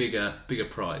for the bigger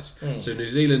prize. So New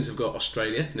Zealand have got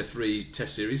Australia in a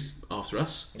 3-test series after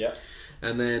us. Yeah.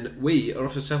 And then we are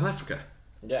off to South Africa.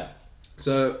 Yeah.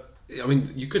 So I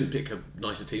mean, you couldn't pick a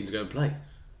nicer team to go and play.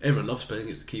 Everyone loves playing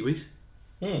against the Kiwis.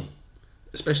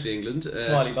 Especially England.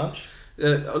 Smiley bunch.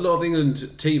 A lot of the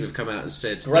England team have come out and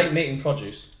said... Great meat and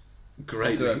produce.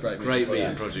 Great meat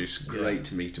and produce.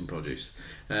 Great meat and produce.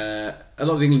 A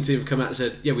lot of the England team have come out and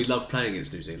said, yeah, we love playing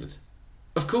against New Zealand.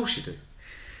 Of course you do.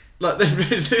 Like,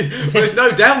 there's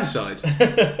no downside.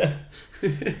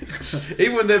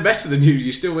 Even when they're better than you,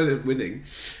 you still end up winning.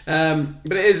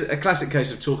 But it is a classic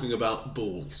case of talking about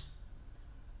balls.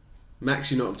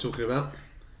 Max, you know what I'm talking about?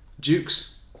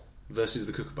 Dukes versus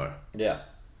the Kookaburra. Yeah.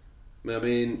 I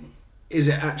mean, is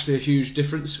it actually a huge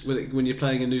difference when you're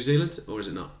playing in New Zealand, or is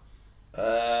it not?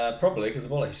 Probably, because the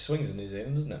ball actually swings in New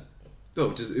Zealand, doesn't it? Oh,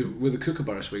 will the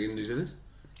Kookaburra swing in New Zealand?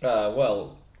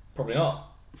 Well, probably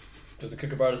not. Because the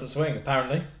Kookaburra doesn't swing,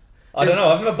 apparently. I don't know,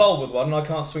 I've never bowled with one and I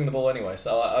can't swing the ball anyway,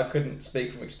 so I couldn't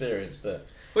speak from experience, but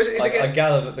I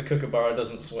gather that the Kookaburra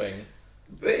doesn't swing.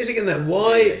 But is it getting that?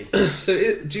 Why?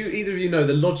 So, do either of you know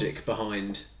the logic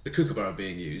behind the Kookaburra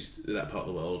being used in that part of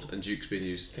the world and Dukes being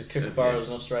used? Because Kookaburra is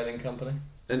an Australian company.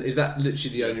 And is that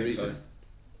literally the only reason?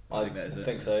 I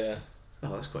think so, yeah.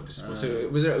 Oh, that's quite disappointing. So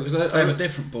was there? Because they have a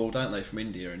different ball, don't they, from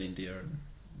India and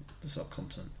the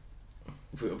subcontinent?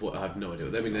 I have no idea.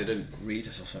 I mean, they don't read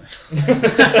us or something.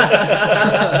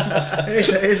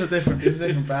 it is a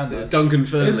different band. Though. Duncan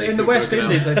Fernley. In the West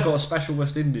Indies, they've got a special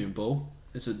West Indian ball.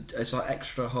 It's like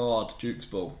extra hard Duke's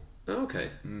ball. Oh, okay.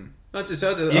 You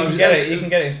can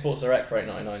get it in Sports Direct for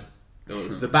 $8.99. Oh,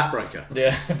 the Batbreaker.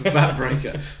 Yeah. The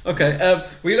Batbreaker. Okay,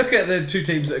 we look at the two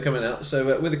teams that are coming out.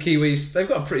 So with the Kiwis, they've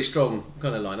got a pretty strong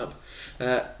kind of lineup.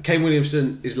 Kane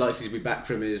Williamson is likely to be back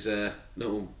from his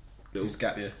little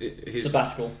gap year. His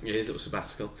sabbatical. Yeah, his little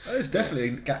sabbatical. Oh, there's definitely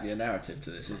a gap year narrative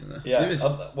to this, isn't there?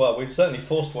 Yeah. Well, we've certainly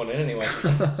forced one in anyway.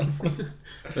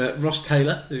 Ross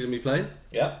Taylor is going to be playing.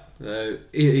 Yeah.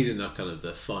 He's in kind of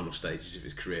the final stages of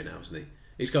his career now, isn't he?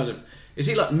 He's kind of... Is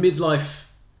he like midlife...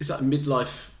 It's like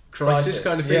midlife crisis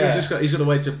kind of thing. Yeah. He's got to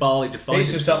wait to Bali to find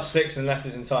He's just up sticks and left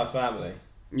his entire family.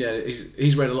 Yeah,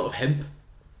 he's wearing a lot of hemp.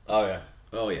 Oh yeah.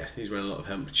 Oh yeah, he's wearing a lot of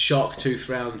hemp. Shark tooth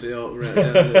round the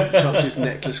shark tooth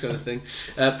necklace kind of thing.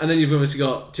 And then you've obviously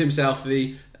got Tim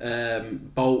Southey,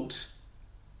 Bolt,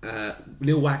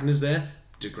 Neil Wagner's there.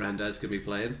 De Grandad's going to be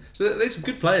playing. So there's some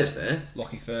good players there.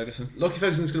 Lockie Ferguson. Lockie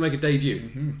Ferguson's going to make a debut.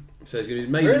 Mm-hmm. So he's going to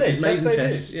be maiden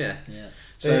test. Yeah.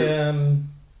 So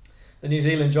the New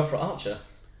Zealand Jofra Archer.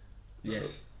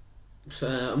 Yes. So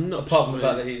I'm not apart from the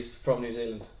fact that he's from New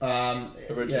Zealand.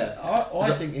 Originally. Yeah,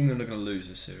 I think England are going to lose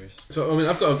this series. So I mean,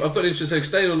 I've got an interesting. So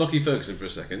staying on Lockie Ferguson for a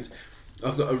second,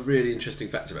 I've got a really interesting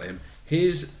fact about him.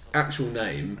 His actual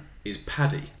name is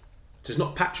Paddy. So it's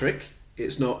not Patrick.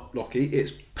 It's not Lockie.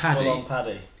 It's Paddy. Full on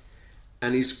Paddy.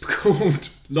 And he's called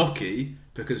Lockie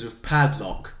because of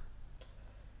padlock.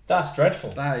 That's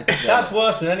dreadful. That's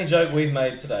worse than any joke we've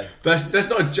made today. That's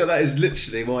not a joke. That is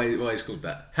literally why he's called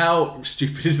that. How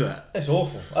stupid is that? It's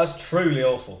awful. That's truly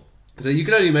awful. So you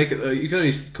can only make it. You can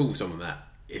only call someone that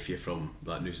if you're from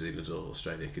like New Zealand or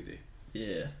Australia, could you?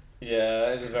 Yeah. Yeah,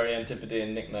 it's a very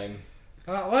Antipodean nickname.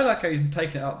 I like how he's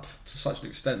taken it up to such an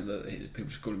extent that people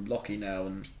just call him Lockie now.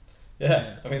 And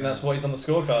yeah, I mean that's what he's on the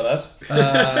scorecard as.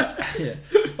 Yeah.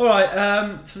 All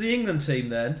right. So the England team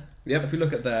then. Yep. If we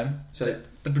look at them, so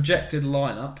the projected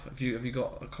lineup. Have you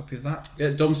got a copy of that? Yeah.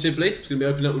 Dom Sibley is going to be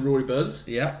opening up with Rory Burns.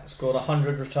 Yeah. Scored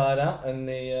 100 retired out in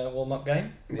the warm-up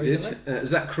game. He did.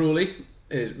 Zach Crawley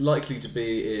is likely to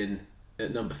be in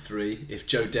at number 3 if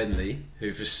Joe Denley,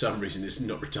 who for some reason is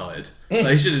not retired,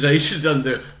 he should have done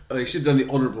the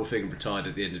honourable thing and retired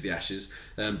at the end of the Ashes.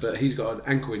 But he's got an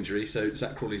ankle injury, so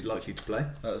Zach Crawley's likely to play.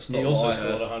 That's not he also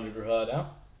scored 100 retired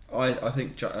out. I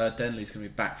think Denley's going to be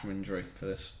back from injury for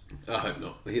this. I hope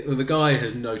not. The guy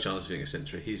has no chance of being a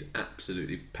century. He's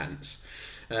absolutely pants.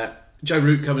 Joe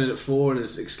Root coming in at 4 and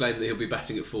has exclaimed that he'll be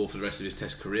batting at 4 for the rest of his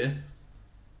Test career.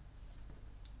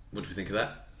 What do we think of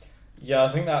that? Yeah, I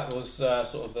think that was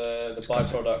sort of the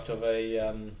byproduct of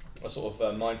a sort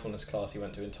of mindfulness class he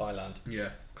went to in Thailand. Yeah,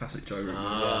 classic Joe Root.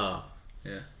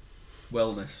 Yeah.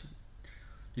 Wellness.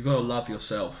 You've got to love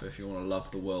yourself if you want to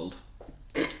love the world.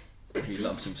 He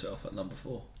loves himself at number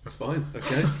 4. That's fine.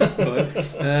 Okay.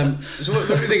 Fine. So what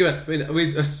do we think about? I mean, we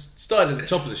started at the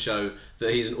top of the show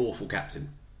that he's an awful captain.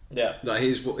 Yeah. That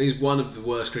he's one of the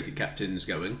worst cricket captains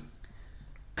going.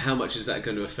 How much is that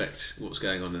going to affect what's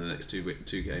going on in the next two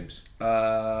games?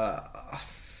 I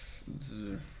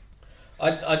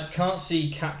can't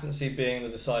see captaincy being the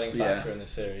deciding factor in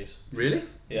this series. Really?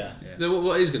 Yeah. Then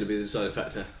what is going to be the deciding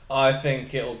factor? I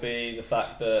think it'll be the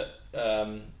fact that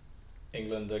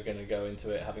England are going to go into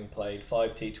it having played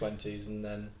 5 T20s and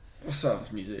then... So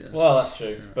was New Zealand. Well, that's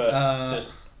true, but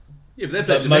just... Yeah, but they're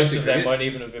playing domestic most of them cricket. won't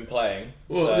even have been playing.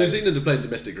 Well, so. New Zealand are playing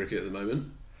domestic cricket at the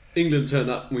moment. England turn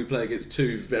up and we play against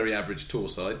 2 very average tour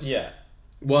sides. Yeah.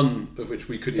 One of which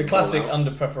we couldn't the even classic bowl out.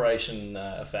 under preparation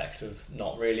effect of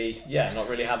not really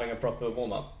having a proper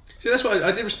warm up. See, that's why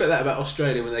I did respect that about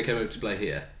Australia when they came over to play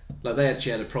here. Like they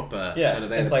actually had a proper, they had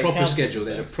a proper schedule.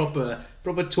 They had a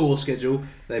proper tour schedule.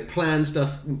 They planned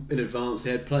stuff in advance.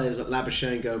 They had players like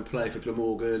Labuschagne go and play for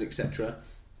Glamorgan, etc.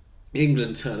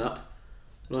 England turn up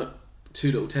like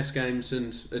 2 little test games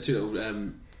and 2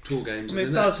 little tour games. I mean,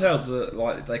 it does help that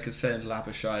like they could send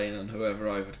Labuschagne and whoever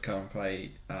over to come and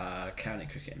play county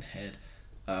cricket in Head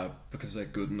because they're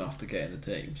good enough to get in the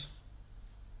teams.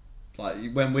 Like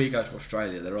when we go to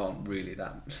Australia, there aren't really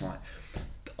that. It's like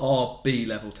our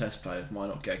B-level test players might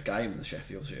not get a game in the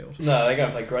Sheffield Shield. No, they go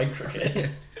and play grade cricket.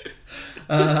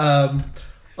 I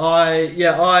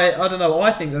I don't know.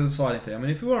 I think there's a deciding thing. I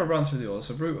mean, if we want to run through the odds,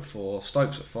 so Root at 4,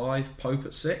 Stokes at 5, Pope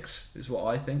at 6 is what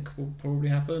I think will probably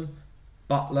happen.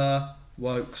 Butler,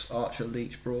 Wokes, Archer,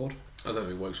 Leach, Broad. I don't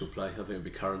think Wokes will play. I think it'll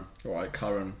be Curran. All right,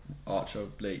 Curran, Archer,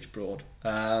 Leach, Broad.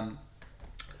 I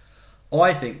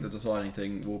think the deciding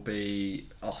thing will be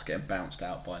us getting bounced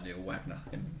out by Neil Wagner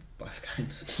in both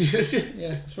games.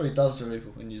 Yeah, that's what he does to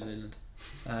people in New Zealand.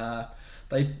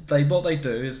 They what they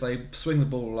do is they swing the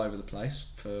ball all over the place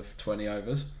for 20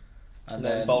 overs, and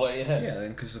then bowl it at your head. Yeah, then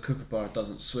because the Kookaburra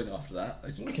doesn't swing after that,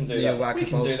 we can do Neil that. Wagner We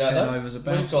can do bowls that. 10 overs of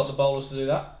bounces. We've got the bowlers to do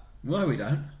that. No, we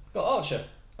don't. We've got Archer.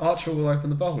 Archer will open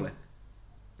the bowling.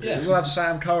 Yeah. We'll have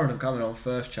Sam Curran coming on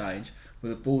first change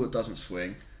with a ball that doesn't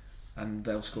swing, and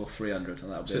they'll score 300,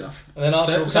 and that'll be enough. And then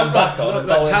Archer will come back on.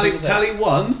 Tally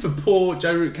 1 for poor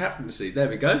Joe Root captaincy. There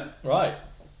we go. Right.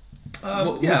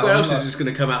 Where else is this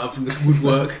going to come out of from the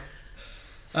woodwork?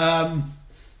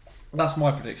 That's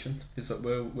my prediction. Is that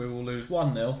we will lose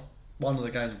 1-0. One of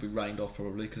the games will be rained off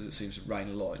probably because it seems to rain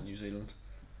a lot in New Zealand,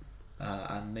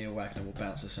 and Neil Wagner will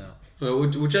bounce us out. Well,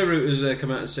 Joe Root has come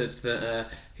out and said that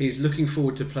he's looking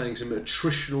forward to playing some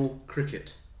attritional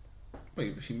cricket.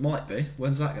 Well, he might be.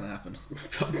 When's that going to happen?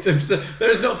 There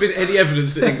has not been any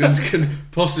evidence that England can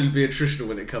possibly be attritional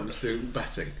when it comes to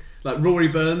batting. Like Rory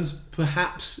Burns,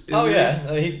 perhaps. He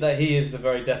is the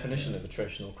very definition of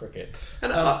attritional cricket.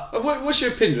 And what's your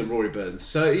opinion on Rory Burns?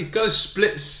 So he kind of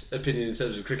splits opinion in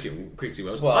terms of cricketing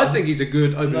world. Well, I think he's a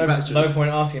good opening batsman. No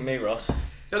point asking me, Ross.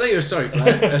 I know you're a sorry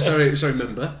player, sorry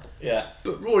member. Yeah.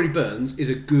 But Rory Burns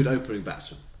is a good opening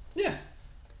batsman. Yeah.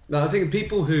 Now, I think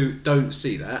people who don't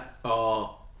see that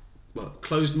are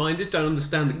closed-minded, don't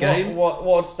understand the game.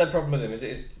 What's their problem with him? Is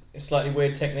it a slightly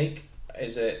weird technique?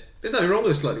 Is it? There's nothing wrong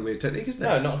with a slightly weird technique, is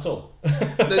there? No, not at all.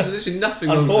 There's literally nothing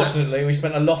wrong with that. Unfortunately, we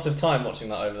spent a lot of time watching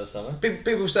that over the summer.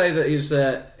 People say that he's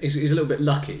a little bit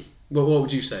lucky. What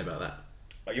would you say about that?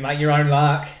 Well, you make your own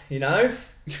luck, you know?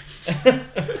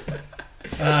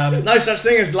 No such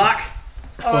thing as luck.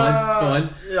 Fine.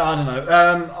 Yeah, I don't know.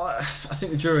 I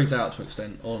think the jury's out to an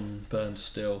extent on Burns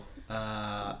still.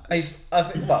 He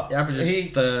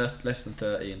averages less than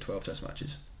 30 in 12 Test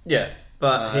matches. Yeah,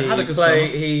 but had a good start.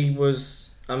 he was.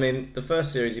 I mean, the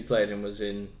first series he played in was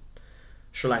in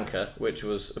Sri Lanka, which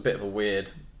was a bit of a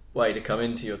weird way to come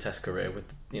into your Test career with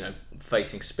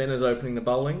facing spinners opening the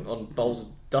bowling on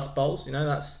dust bowls.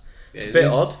 That's a bit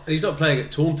odd. And he's not playing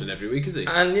at Taunton every week, is he?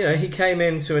 And he came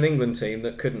into an England team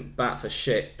that couldn't bat for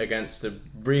shit against a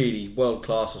really world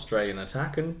class Australian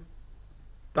attack and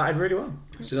batted really well.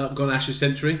 So that gone Ashes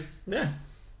century. Yeah.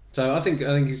 So I think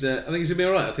he's gonna be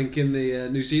all right. I think in the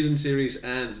New Zealand series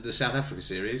and the South Africa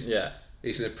series,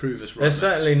 he's going to prove us right. There's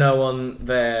certainly no one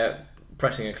there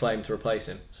pressing a claim to replace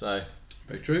him. So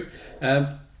very true.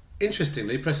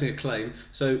 Interestingly, pressing a claim.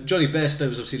 So Johnny Bairstow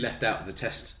was obviously left out of the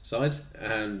Test side,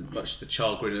 and much to the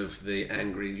chagrin of the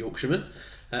angry Yorkshireman,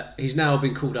 he's now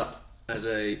been called up as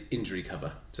a injury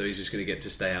cover. So he's just going to get to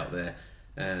stay out there,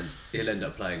 and he'll end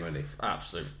up playing, won't he?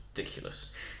 Absolute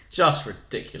ridiculous. Just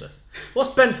ridiculous. What's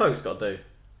Ben Folkes got to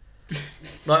do?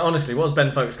 Like, honestly, what's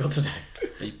Ben Folkes got to do?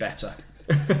 Be better.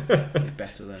 Be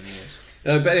better than he is.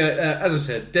 But anyway, as I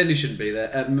said, Denley shouldn't be there.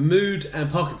 Mahmood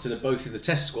and Parkinson are both in the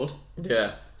Test squad.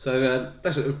 Yeah. So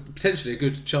that's potentially a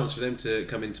good chance for them to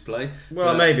come into play.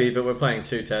 Well, maybe, but we're playing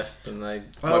 2 tests and they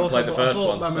won't play the first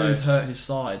one. Mahmood hurt his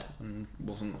side and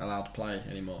wasn't allowed to play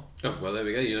anymore. Oh, well, there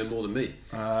we go. You know more than me.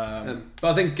 But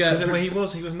I think he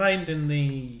was named in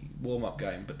the warm-up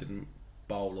game, but didn't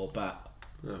bowl or bat.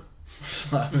 Oh.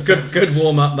 good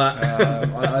warm up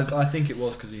that. I think it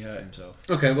was because he hurt himself.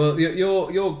 Okay, well,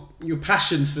 your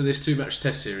passion for this 2-match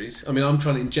Test series. I mean, I'm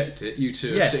trying to inject it. You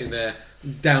two are sitting there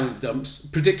down in the dumps.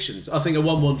 Predictions. I think a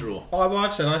 1-1 draw.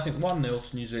 I've said I think 1-0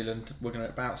 to New Zealand. We're going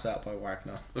to bounce out by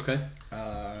Wagner. Okay.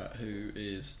 Who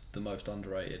is the most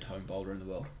underrated home bowler in the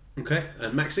world? Okay,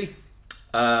 and Maxi.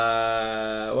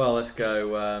 Well, let's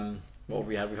go. What have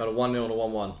we had? We've had a 1-0 and a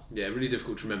 1-1. Yeah, really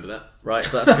difficult to remember that. Right,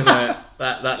 so that's gonna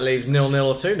that leaves 0-0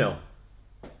 or 2-0.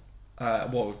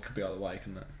 Well, it could be either way,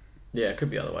 couldn't it? Yeah, it could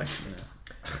be either way.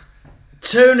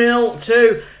 2-0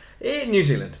 to New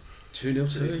Zealand. 2-0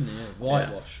 to 2-0.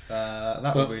 Whitewash.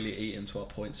 That will really eat into our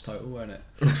points total, won't it?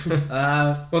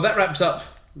 Well, that wraps up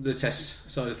the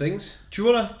Test side of things. Do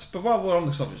you want to? But while we're on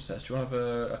the subject of Test, do you want to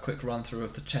have a quick run through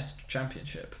of the Test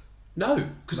Championship? No,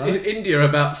 because India are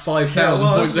about 5,000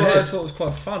 points ahead. I thought was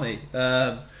quite funny.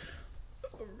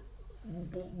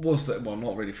 Was that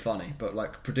not really funny, but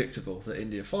like predictable that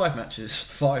India 5 matches,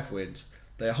 5 wins.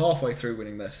 They're halfway through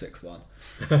winning their 6th one.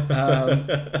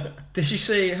 Did you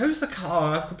see who's the?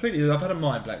 I've had a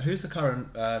mind blank. Who's the current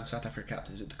South Africa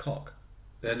captain? Is it de Kock?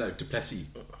 No, du Plessis.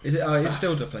 Is it? Oh, it's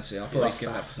still du Plessis. I thought It's he'd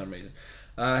given up Faf. for some reason.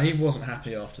 He wasn't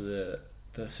happy after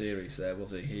the series there,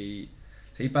 was he?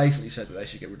 He basically said that they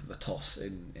should get rid of the toss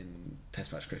in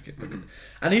Test match cricket.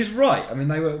 And he's right. I mean,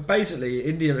 they were basically,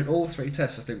 India in all 3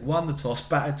 tests, I think, won the toss,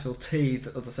 batted till tea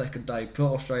of the second day,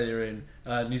 put Australia in,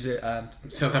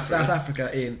 South Africa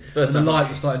in, and the light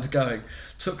was starting to going.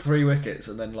 Took 3 wickets,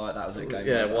 and then that was it. Game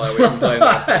over. Why are we playing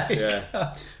that?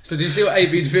 Yeah. So did you see what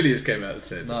A.B. de Villiers came out and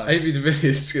said? No. A.B. de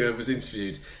Villiers was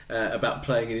interviewed about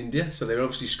playing in India, so they were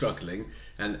obviously struggling,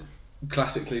 and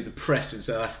classically the press in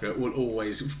South Africa will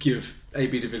always give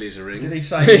A.B. de Villiers a ring. Did he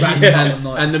say and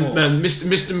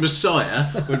Mr. Messiah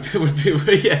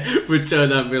would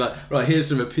turn up and be like, right, here's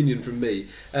some opinion from me.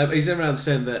 He's around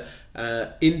saying that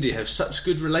India have such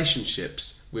good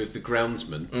relationships with the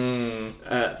groundsman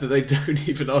that they don't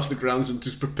even ask the groundsman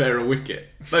to prepare a wicket.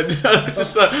 It's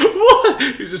just like, what?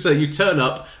 It was just like, you turn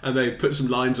up and they put some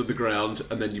lines on the ground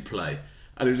and then you play.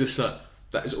 And it was just like,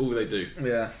 that is all they do.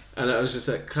 Yeah. And it was just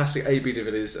a classic A.B. de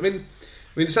Villiers. I mean,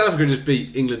 South Africa just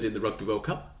beat England in the Rugby World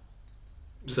Cup.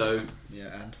 So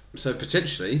so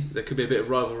potentially there could be a bit of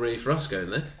rivalry for us going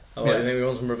there. I think we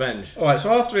want some revenge. All right. So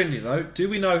after India, though, do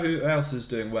we know who else is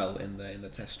doing well in the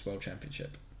Test World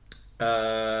Championship?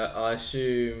 I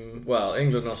assume. Well,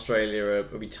 England and Australia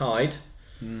will be tied.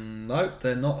 No,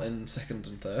 they're not in second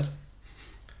and third.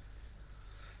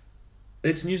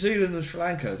 It's New Zealand and Sri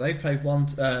Lanka. They played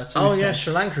 2 tests.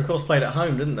 Sri Lanka of course played at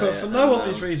home, didn't they? But for no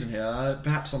obvious reason here,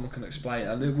 perhaps someone can explain.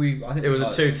 I think it was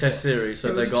a 2 test series,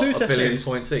 so they got 1 billion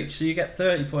points each. So you get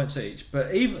 30 points each.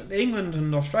 But even England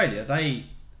and Australia, they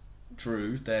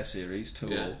drew their series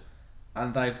 2-2,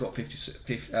 and they've got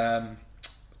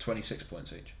 26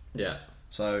 points each. Yeah.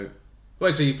 So.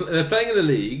 Wait, so they're playing in the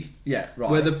league, right?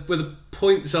 Where the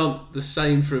points aren't the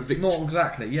same for a victory. Not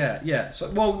exactly, yeah. So,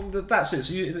 that's it.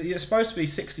 So you're supposed to be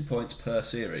 60 points per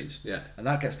series, and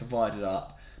that gets divided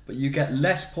up. But you get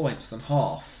less points than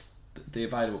half the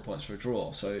available points for a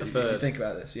draw. So if you think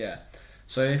about this,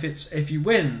 So if you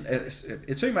win, it's a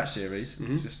 2-match series.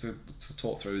 Just to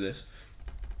talk through this,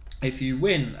 if you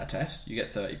win a test, you get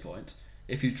 30 points.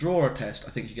 If you draw a test, I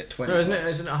think you get 20 points.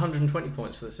 Isn't it 120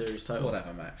 points for the series total?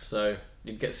 Whatever, Max. So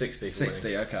you get 60.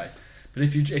 60, okay. But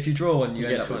if you draw and you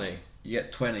end get up 20. You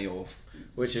get 20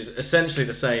 which is essentially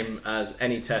the same as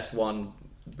any test won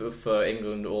for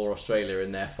England or Australia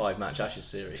in their 5-match Ashes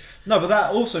series. No, but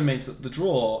that also means that the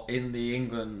draw in the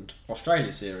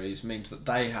England-Australia series means that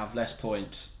they have less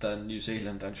points than New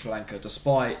Zealand and Sri Lanka,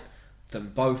 despite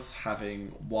them both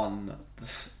having won.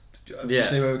 Do you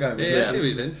see where we're going? Yeah, I see what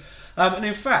you're saying. And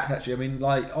in fact, actually, I mean,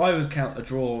 I would count a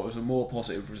draw as a more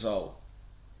positive result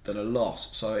than a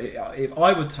loss. So if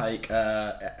I would take,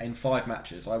 in 5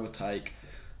 matches, I would take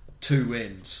 2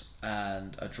 wins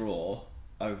and a draw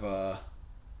over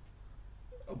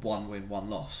 1 win, 1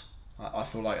 loss. I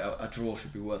feel like a draw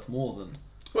should be worth more than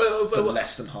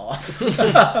less than half.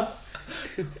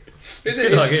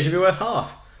 It should be worth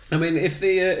half. I mean, if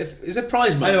is there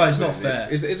prize money? Anyway, it's not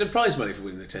fair. Is there prize money for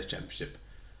winning the Test Championship?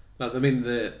 I mean,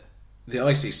 the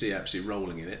ICC are absolutely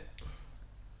rolling in it.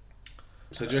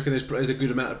 So do you reckon there's a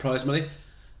good amount of prize money?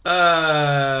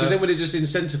 Because then would it just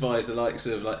incentivise the likes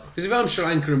of because if I'm Sri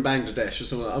Lanka and Bangladesh or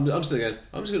something, I'm still going.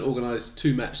 I'm just going to organise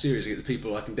 2-match series against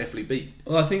people I can definitely beat.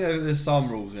 Well, I think there's some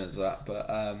rules against that, but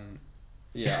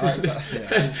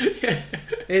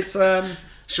it's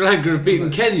Sri Lanka have beaten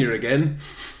Kenya again.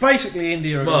 Basically,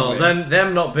 India. Then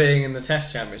them not being in the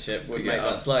Test Championship would make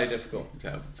that slightly difficult.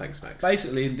 Yeah, thanks, Max.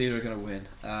 Basically, India are going to win,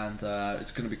 and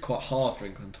it's going to be quite hard for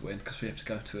England to win because we have to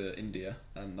go to India,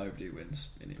 and nobody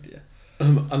wins in India.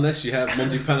 Unless you have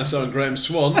Monty Panesar and Graham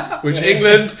Swan, which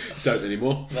England don't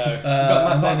anymore.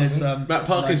 No, Matt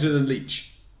Parkinson and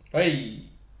Leach. Hey,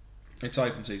 it's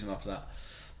open season after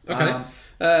Okay,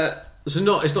 that.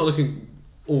 so it's not looking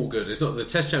all good. It's not the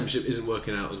Test Championship isn't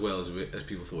working out as well as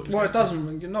people thought. It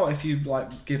doesn't. Not if you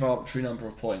give arbitrary number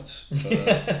of points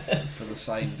for the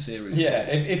same series. Yeah,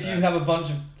 if you have a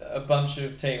bunch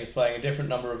of teams playing a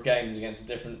different number of games against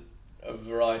a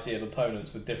variety of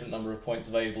opponents with different number of points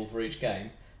available for each game,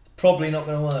 it's probably not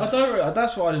going to work.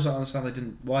 That's why I just don't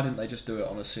understand. Why didn't they just do it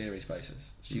on a series basis?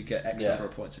 So you get X number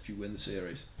of points if you win the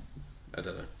series. I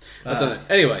don't know.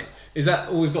 Anyway, is that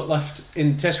all we've got left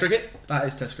in Test cricket? That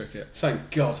is Test cricket.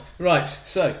 Thank God. Right,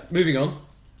 so moving on.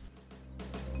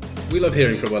 We love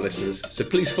hearing from our listeners, so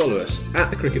please follow us at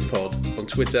The Cricket Pod on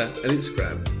Twitter and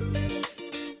Instagram.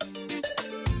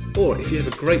 Or if you have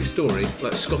a great story,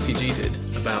 like Scotty G did,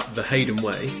 about the Hayden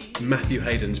Way, Matthew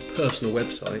Hayden's personal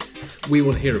website, we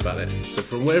want to hear about it. So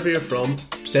from wherever you're from,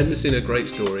 send us in a great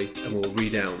story and we'll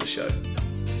read out on the show.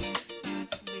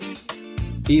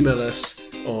 Email us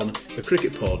on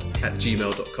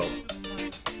thecricketpod@gmail.com.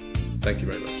 Thank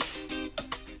you very much.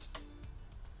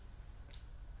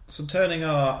 So turning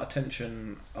our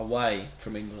attention away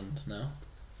from England now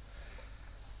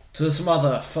to some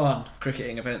other fun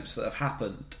cricketing events that have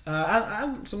happened,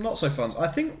 and some not so fun. I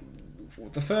think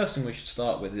the first thing we should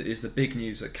start with is the big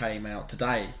news that came out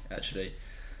today, actually.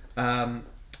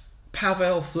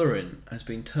 Pavel Florin has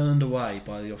been turned away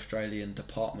by the Australian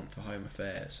Department for Home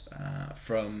Affairs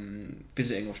from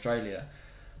visiting Australia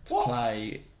to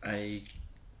play a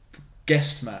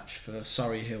guest match for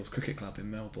Surrey Hills Cricket Club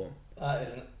in Melbourne. That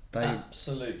is an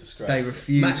absolute disgrace. They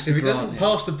refuse Max, if he doesn't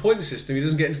pass the point system, he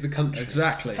doesn't get into the country.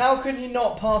 Exactly. How could he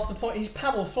not pass the point? He's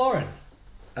Pavel Florin.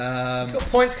 He's got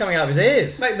points coming out of his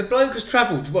ears. Mate, the bloke has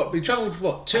travelled,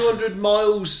 200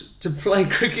 miles to play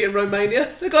cricket in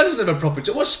Romania? The guy doesn't have a proper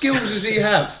job. What skills does he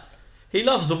have? He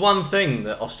loves the one thing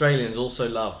that Australians also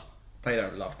love. They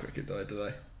don't love cricket, do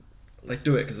they? They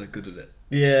do it because they're good at it.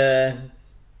 Yeah.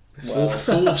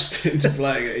 Forced into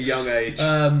playing at a young age.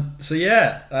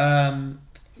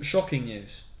 Shocking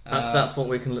news. That's what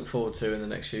we can look forward to in the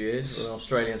next few years with an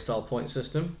Australian-style point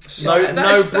system.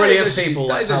 That Brilliant is people.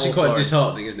 That like is actually Pavel quite Florin.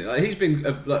 disheartening, isn't it? Like, he's been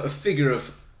a figure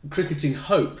of cricketing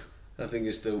hope, I think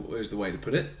is the way to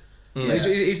put it. Yeah.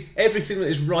 He's everything that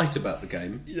is right about the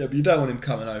game. Yeah, but you don't want him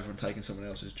coming over and taking someone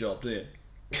else's job, do you?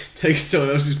 Takes someone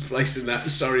else's place in that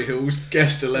Surrey Hills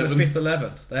guest 11. The 5th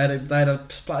 11. They had a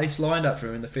place lined up for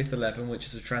him in the 5th 11, which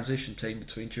is a transition team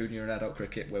between junior and adult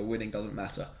cricket where winning doesn't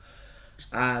matter.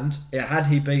 And had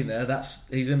he been there,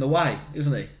 he's in the way,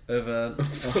 isn't he? Of a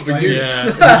unit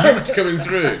coming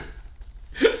through.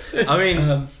 I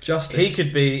mean, justice. He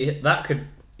could be. That could.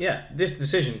 Yeah, this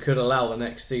decision could allow the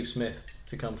next Steve Smith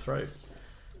to come through,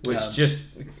 which just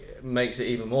makes it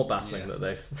even more baffling that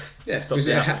they've stopped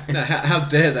it. How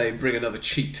dare they bring another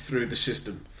cheat through the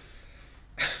system?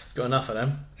 Got enough of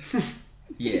them.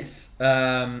 Yes,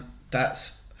 I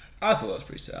thought that was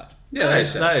pretty sad. Yeah,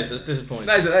 that's disappointing.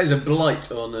 That is a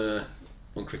blight on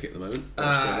cricket at the moment.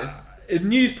 In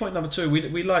news point number 2,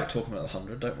 we like talking about the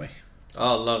 100, don't we?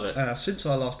 Oh, love it. Since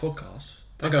our last podcast,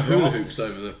 I go hula hoops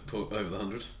over the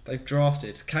 100. They've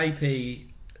drafted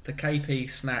the KP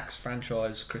Snacks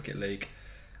Franchise Cricket League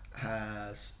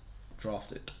has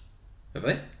drafted. Have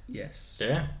they? Yes.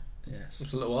 Yeah. Yes. It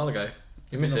was a little while ago.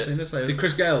 You Have missed not it. seen this? Did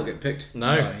Chris Gale get picked?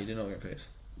 No, he did not get picked.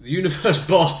 The universe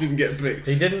boss didn't get picked.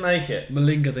 He didn't make it.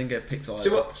 Malinga didn't get picked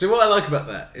either. So what I like about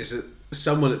that is that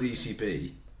someone at the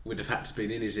ECB would have had to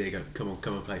be in his ear going, come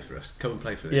and play for us. Come and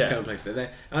play for this. Come and play for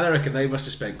that. And I reckon they must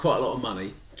have spent quite a lot of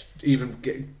money even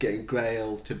getting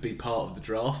Gale to be part of the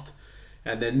draft.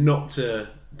 And then not to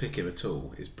pick him at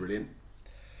all is brilliant.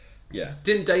 Yeah.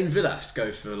 Didn't Dane Villas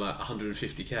go for like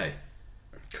 150k?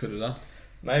 Could have done.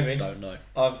 Maybe. Don't know.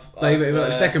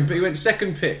 He went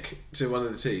second pick to one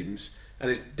of the teams, and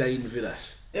it's Dane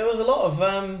Villas. There was a lot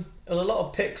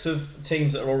of picks of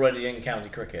teams that are already in county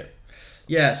cricket.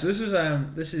 Yeah, so this is a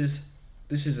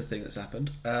thing that's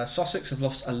happened. Sussex have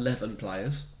lost 11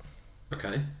 players.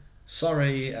 Okay.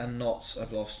 Surrey and Notts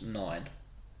have lost 9.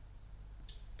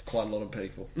 Quite a lot of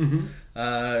people. Mm-hmm.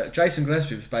 Jason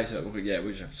Gillespie was basically, we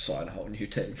just have to sign a whole new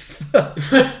team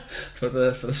for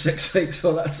the 6 weeks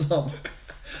for that song.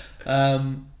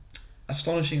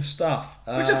 Astonishing stuff.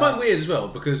 Which I find weird as well,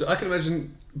 because I can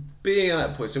imagine being at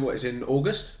that point. So what, it's in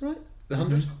August, right? The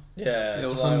 100? Yeah, the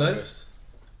old July, Hundo. August.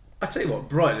 I tell you what,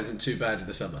 Brighton isn't too bad in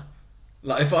the summer.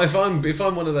 Like if I'm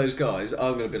one of those guys,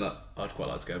 I'm going to be like, I'd quite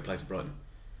like to go and play for Brighton.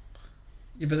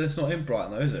 Yeah, but it's not in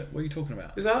Brighton though, is it? What are you talking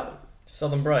about? Is that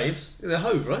Southern Braves? They're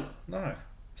Hove, right? No,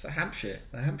 it's at Hampshire.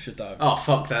 The Hampshire Dome. Oh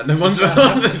fuck that! No wonder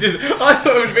I thought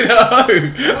it would have been at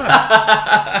home. No.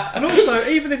 And also,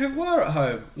 even if it were at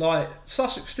home, like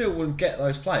Sussex still wouldn't get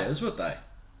those players, would they?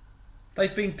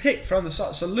 They've been picked from the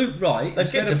side. So Luke Wright. They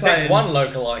get to pick one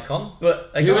local icon,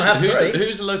 but they can't have three.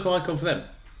 Who's the local icon for them?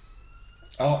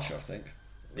 Archer, I think.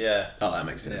 Yeah. Oh, that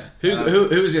makes sense. Yeah.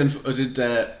 Who was the? Or did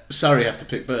Surrey have to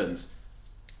pick Burns?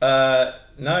 No.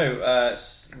 I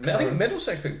think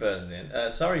Middlesex picked Burns in the end.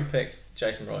 Surrey picked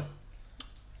Jason Roy.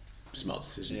 Smart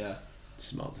decision. Yeah.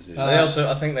 Smart decision. I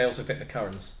think they also picked the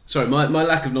Currans. Sorry, my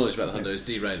lack of knowledge about the Hundo is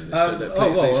derailing this.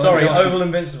 Sorry, Oval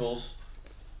Invincibles.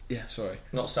 Yeah, sorry.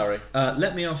 Not Surrey.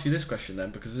 Let me ask you this question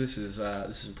then, because this is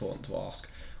important to ask.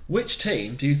 Which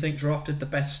team do you think drafted the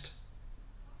best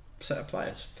set of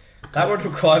players? That would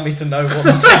require me to know what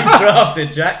the team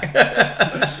drafted, Jack.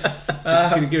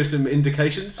 Can you give us some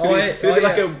indications? Who wants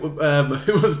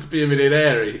to be a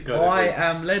millionaire? I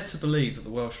am led to believe that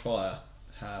the Welsh Fire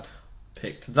have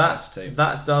picked the best team.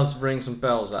 That does ring some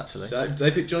bells, actually. So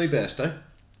they picked Johnny Bairstow.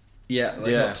 Yeah,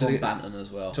 they got Tom Banton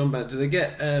as well. Tom Banton. Did they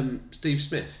get Steve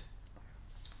Smith?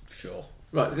 Sure.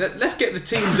 Right, let's get the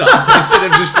teams up instead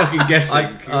of just fucking guessing.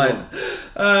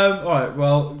 All right.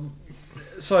 Well,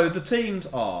 so the teams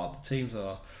are.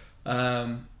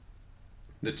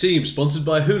 The team sponsored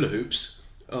by Hula Hoops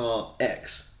are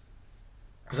X.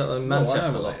 Is that the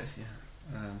Manchester lot?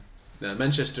 No,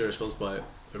 Manchester are sponsored by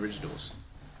Originals.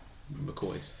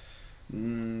 McCoy's.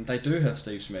 They do have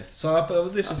Steve Smith. So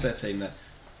this is their team there.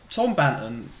 Tom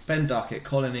Banton, Ben Duckett,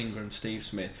 Colin Ingram, Steve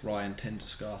Smith, Ryan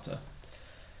Tendescarter.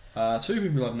 Two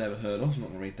people I've never heard of, so I'm not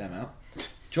going to read them out.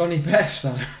 Johnny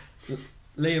Bairstow,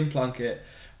 Liam Plunkett,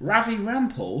 Ravi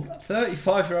Rampal,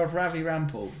 35-year-old Ravi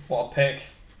Rampal. What a pick.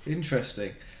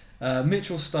 Interesting.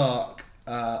 Mitchell Stark,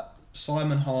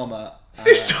 Simon Harmer.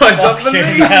 This guy's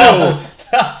unbelievable!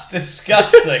 That's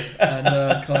disgusting.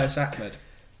 And Kais Ahmed.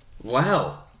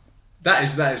 Wow. That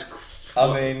is.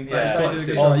 I mean, yeah.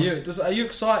 Are you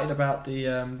excited about the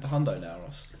Hundo now,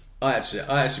 Ross? I actually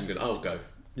am gonna. I'll go.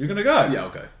 You're gonna go? Yeah, I'll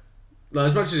go. Like,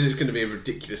 as much as it's going to be a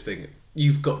ridiculous thing,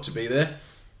 you've got to be there.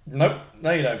 Nope,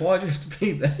 no you don't. Why do you have to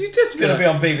be there? You just going to be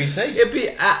on BBC. It'd be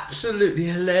absolutely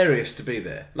hilarious to be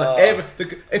there. Like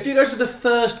if you go to the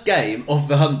first game of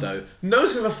the Hundo, no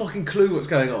one's going to have a fucking clue what's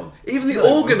going on. Even the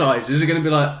organisers are going to be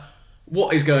like,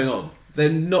 "What is going on?" They're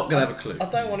not going to have a clue. I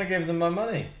don't want to give them my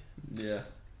money. Yeah.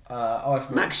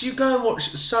 Max, you go and watch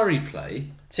Surrey play.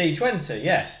 T20,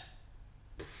 yes.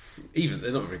 Even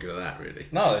they're not very good at that, really.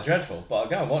 No, they're dreadful. But I'll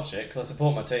go and watch it because I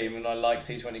support my team and I like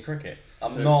T20 cricket. I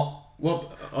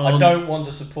don't want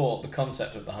to support the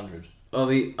concept of the 100. Are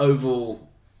the Oval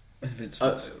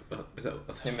Invincibles?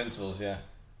 Invincibles, yeah.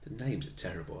 The names are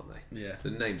terrible, aren't they? Yeah.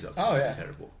 The names are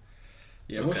terrible.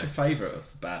 Yeah. Okay. What's your favourite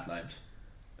of the bad names?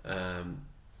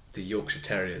 The Yorkshire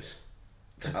Terriers.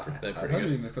 They're pretty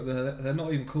good. They're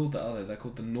not even called that, are they? They're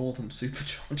called the Northern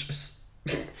Superchargers.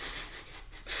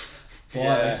 Why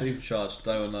are they supercharged?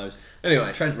 No one knows.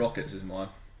 Anyway, Trent Rockets is mine.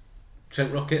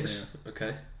 Trent Rockets? Yeah.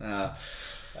 Okay. That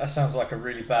sounds like a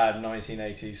really bad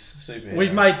 1980s superhero.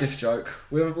 We've made this joke.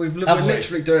 We're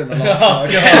literally doing the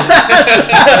last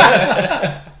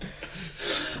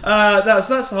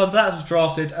joke. That's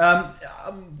drafted.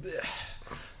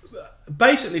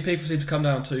 Basically, people seem to come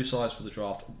down on two sides for the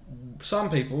draft. Some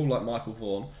people, like Michael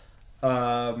Vaughan,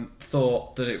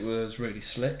 thought that it was really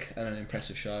slick and an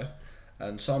impressive show.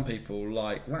 And some people,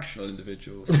 like rational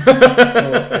individuals,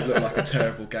 thought it looked like a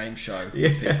terrible game show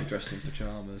with people dressed in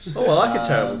pyjamas. Oh, I like a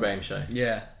terrible game show.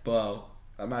 Yeah, well,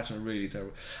 imagine a really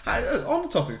terrible... On the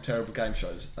topic of terrible game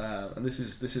shows, and this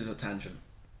is a tangent,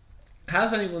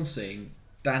 has anyone seen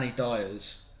Danny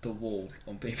Dyer's The Wall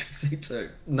on BBC Two?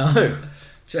 No.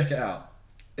 Check it out.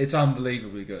 It's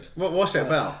unbelievably good. What's it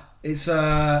about? It's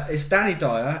Danny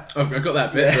Dyer. I've got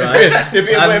that bit. Right.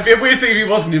 It'd be a weird thing if he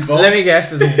wasn't involved. Let me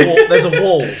guess. There's a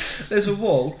wall. There's a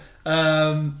wall.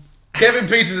 Kevin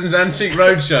Peterson's Antique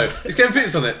Roadshow. Is Kevin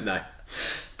Peterson on it? No.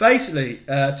 Basically,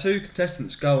 two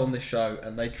contestants go on this show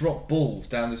and they drop balls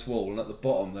down this wall, and at the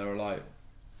bottom there are like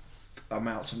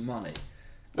amounts of money.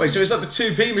 Wait, so it's like the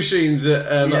 2p machines at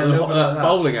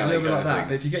bowling alley kind of thing.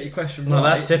 But if you get your question right, well,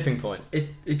 that's tipping point.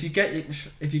 If you get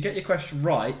your question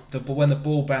right, when the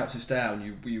ball bounces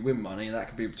down, you win money, and that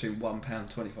could be between £1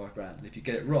 25 grand. And if you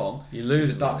get it wrong, you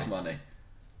lose the ducks money.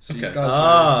 So okay. you go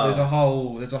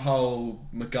through there's a whole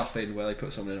MacGuffin where they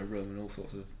put someone in a room and all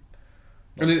sorts of.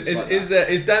 And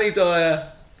is Danny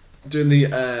Dyer doing the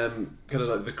kind of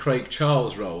like the Craig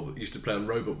Charles role that used to play on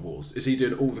Robot Wars? Is he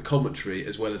doing all the commentary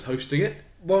as well as hosting it?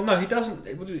 Well, no, he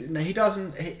doesn't. No, he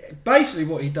doesn't. Basically,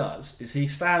 what he does is he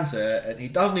stands there and he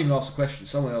doesn't even ask the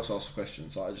questions. Someone else asks the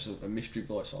questions. Like just a mystery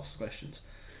voice asks the questions.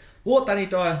 What Danny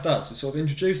Dyer does is sort of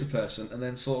introduce the person and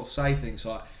then sort of say things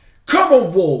like, "Come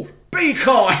on, Wall, be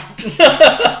kind."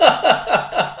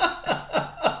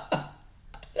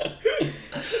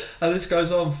 And this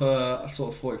goes on for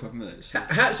sort of 45 minutes.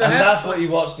 That's what you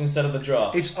watched instead of the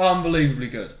draft. It's unbelievably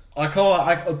good. I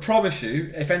promise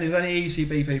you, if there's any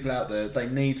ECB people out there, they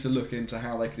need to look into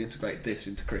how they can integrate this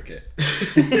into cricket.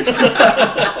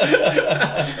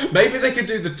 Maybe they could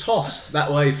do the toss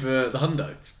that way for the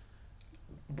Hundo.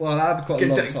 Well, that'd be quite a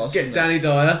long toss. Get Danny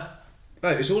Dyer. Oh,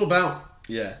 it's all about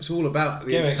it's all about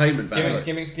the entertainment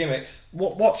value. Gimmicks.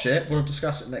 Watch it. We'll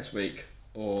discuss it next week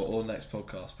or next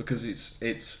podcast because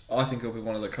it's. I think it'll be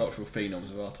one of the cultural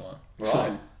phenoms of our time.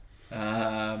 Right.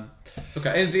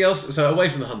 Okay. Anything else? So away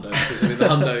from the Hundo, because the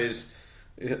Hundo is.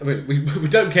 We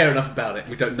don't care enough about it.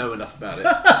 We don't know enough about it.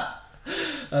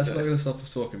 That's not going to stop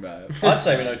us talking about it. I'd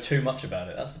say we know too much about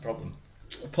it. That's the problem.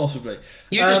 Possibly.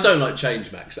 You just don't like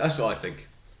change, Max. That's what I think.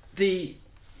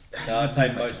 I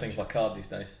pay most things by card these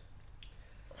days.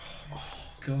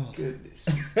 God. Goodness.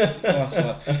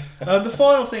 The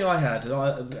final thing I had,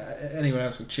 and anyone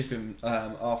else can chip in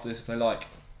after this if they like.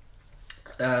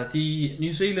 The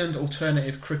New Zealand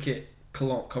Alternative Cricket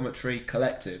Commentary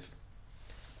Collective,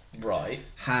 Right.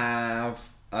 have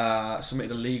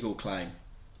submitted a legal claim,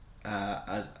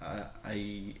 a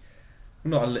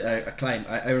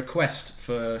request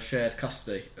for shared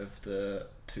custody of the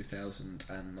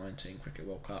 2019 Cricket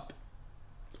World Cup.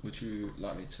 Would you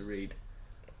like me to read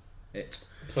it?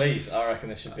 Please, I reckon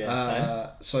this should be entertaining.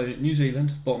 So New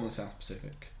Zealand, bottom of the South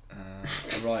Pacific, are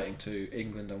writing to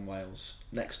England and Wales,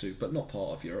 next to but not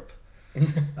part of Europe.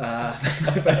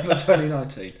 November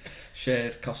 2019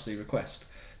 shared custody request.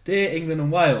 Dear England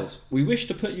and Wales, we wish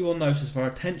to put you on notice of our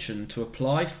intention to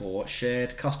apply for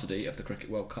shared custody of the Cricket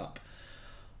World Cup.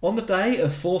 On the day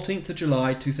of 14th of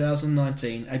July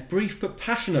 2019, a brief but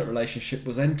passionate relationship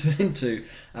was entered into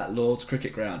at Lord's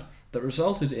Cricket Ground that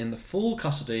resulted in the full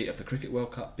custody of the Cricket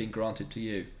World Cup being granted to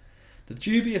you. The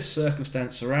dubious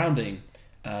circumstance surrounding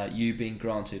you being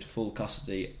granted full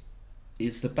custody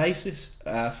is the basis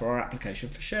for our application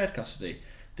for shared custody.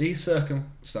 These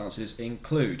circumstances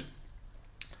include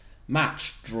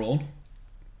match drawn,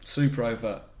 super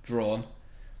over drawn,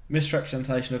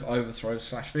 misrepresentation of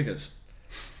overthrows/figures.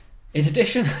 In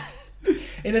addition,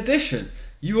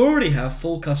 you already have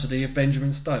full custody of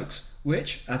Benjamin Stokes,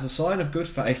 which, as a sign of good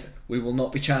faith, we will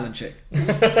not be challenging.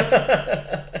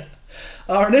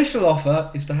 Our initial offer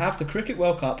is to have the Cricket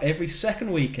World Cup every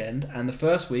second weekend and the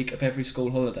first week of every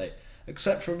school holiday,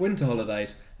 except for winter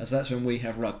holidays, as that's when we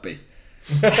have rugby.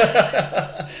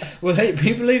 We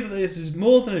believe that this is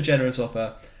more than a generous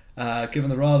offer, given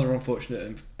the rather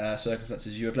unfortunate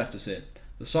circumstances you have left us in.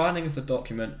 The signing of the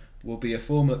document will be a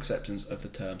formal acceptance of the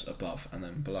terms above, and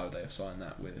then below they have signed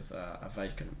that with a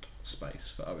vacant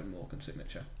space for Owen Morgan's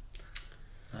signature.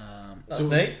 That's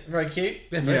neat, very cute.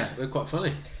 Yeah, they're quite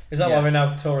funny. Is that why we're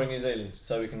now touring New Zealand,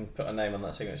 so we can put a name on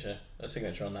that signature, a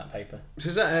signature on that paper? So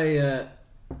is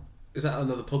that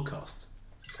another podcast?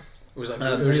 Or is that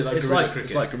Guerrilla Cricket?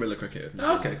 It's like Guerrilla Cricket.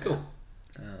 Oh, okay, cool.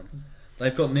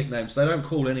 They've got nicknames. They don't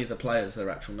call any of the players their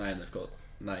actual name. They've got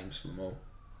names for them all.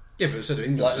 Yeah, but so do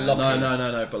England fans.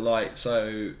 No. But like,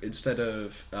 so instead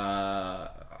of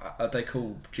they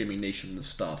call Jimmy Neesham the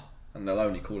Stud, and they'll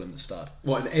only call him the Stud.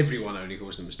 What? And everyone only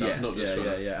calls them the Stud, not just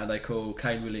yeah. And they call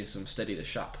Kane Williamson Steady the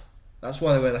Shup. That's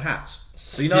why they wear the hats.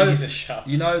 So the Shup.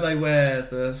 You know they wear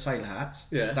the sailor hats.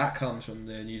 Yeah. That comes from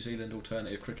the New Zealand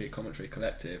Alternative Cricket Commentary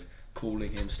Collective,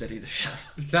 calling him Steady the Shup.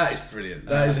 That is brilliant.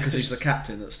 That is because he's the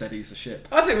captain that steadies the ship.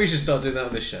 I think we should start doing that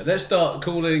on this show. Let's start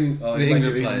calling the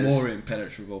England players more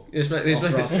impenetrable. Let's make our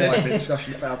 5-minute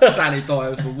discussion about Danny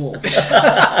Dyer's the war.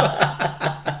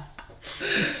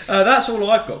 That's all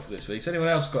I've got for this week. Has anyone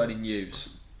else got any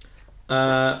news?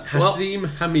 Hasim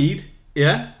Hamid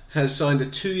Yeah? has signed a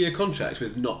 2-year contract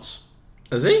with Notts.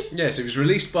 Has he? Yeah, so he was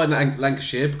released by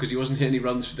Lancashire because he wasn't hitting any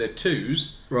runs for their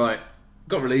twos. Right.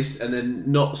 Got released, and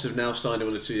then Notts have now signed him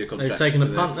on a 2-year contract. They've taken a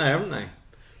punt there, haven't they?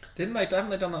 Haven't they done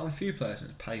that on a few players and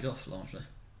it's paid off largely?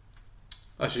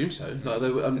 I assume so. Like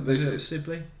Was it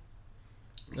Sibley?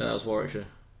 No, that was Warwickshire.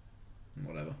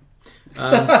 Whatever.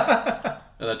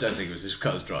 And I don't think it was as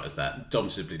cut as dry as that. Dom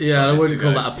Sibley. Yeah, I wouldn't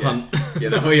call that a punt.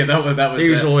 That was. He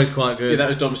was always quite good. Yeah, that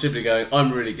was Dom Sibley going,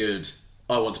 I'm really good.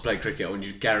 I want to play cricket. I want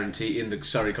you to guarantee in the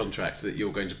Surrey contract that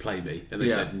you're going to play me. And they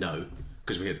said no,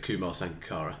 because we had Kumar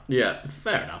Sangakkara. Yeah,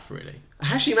 fair enough, really.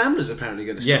 Hashim Amla's apparently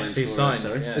going to sign. Yes, he's signed.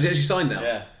 Yeah. Has he actually signed now?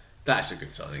 Yeah. That's a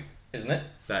good signing. Isn't it?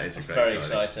 That is a great very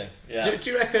signing. exciting. Yeah.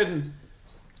 Do you reckon...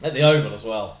 At the Oval as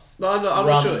well. No, I'm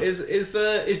not sure. Is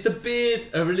the beard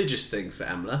a religious thing for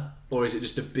Amla, or is it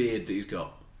just a beard that he's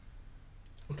got?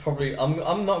 Probably. I'm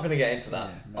not going to get into that.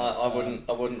 Yeah, I wouldn't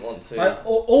want to.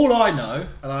 All I know,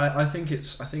 and I think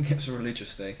it's a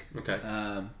religious thing. Okay.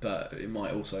 But it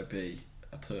might also be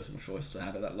a personal choice to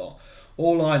have it that long.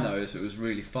 All I know is it was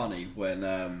really funny when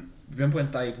remember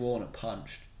when Dave Warner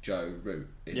punched Joe Root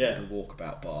in the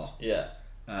Walkabout bar. Yeah.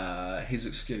 His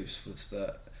excuse was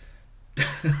that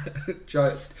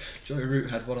Joe Root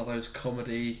had one of those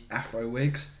comedy afro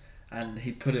wigs and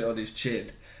he put it on his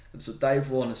chin, and so Dave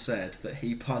Warner said that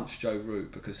he punched Joe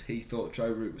Root because he thought Joe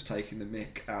Root was taking the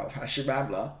mick out of Hashim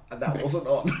Amla and that wasn't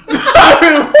on.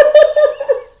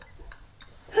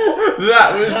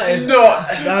 That is not.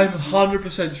 I'm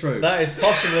 100% true. That is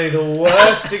possibly the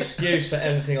worst excuse for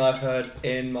anything I've heard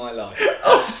in my life.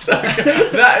 I'm so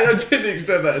good. I didn't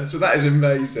expect that. So that is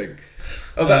amazing.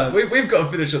 We've got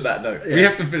to finish on that note. Yeah. We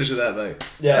have to finish on that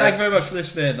note. Yeah. Thank you very much for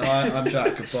listening. I'm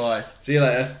Jack. Goodbye. See you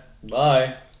later.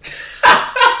 Bye.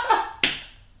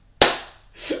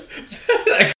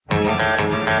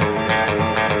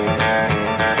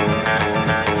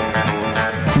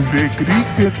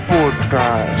 Cricket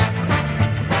Podcast.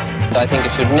 I think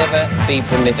it should never be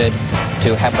permitted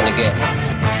to happen again.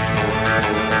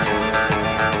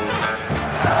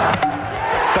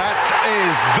 That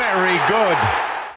is very good.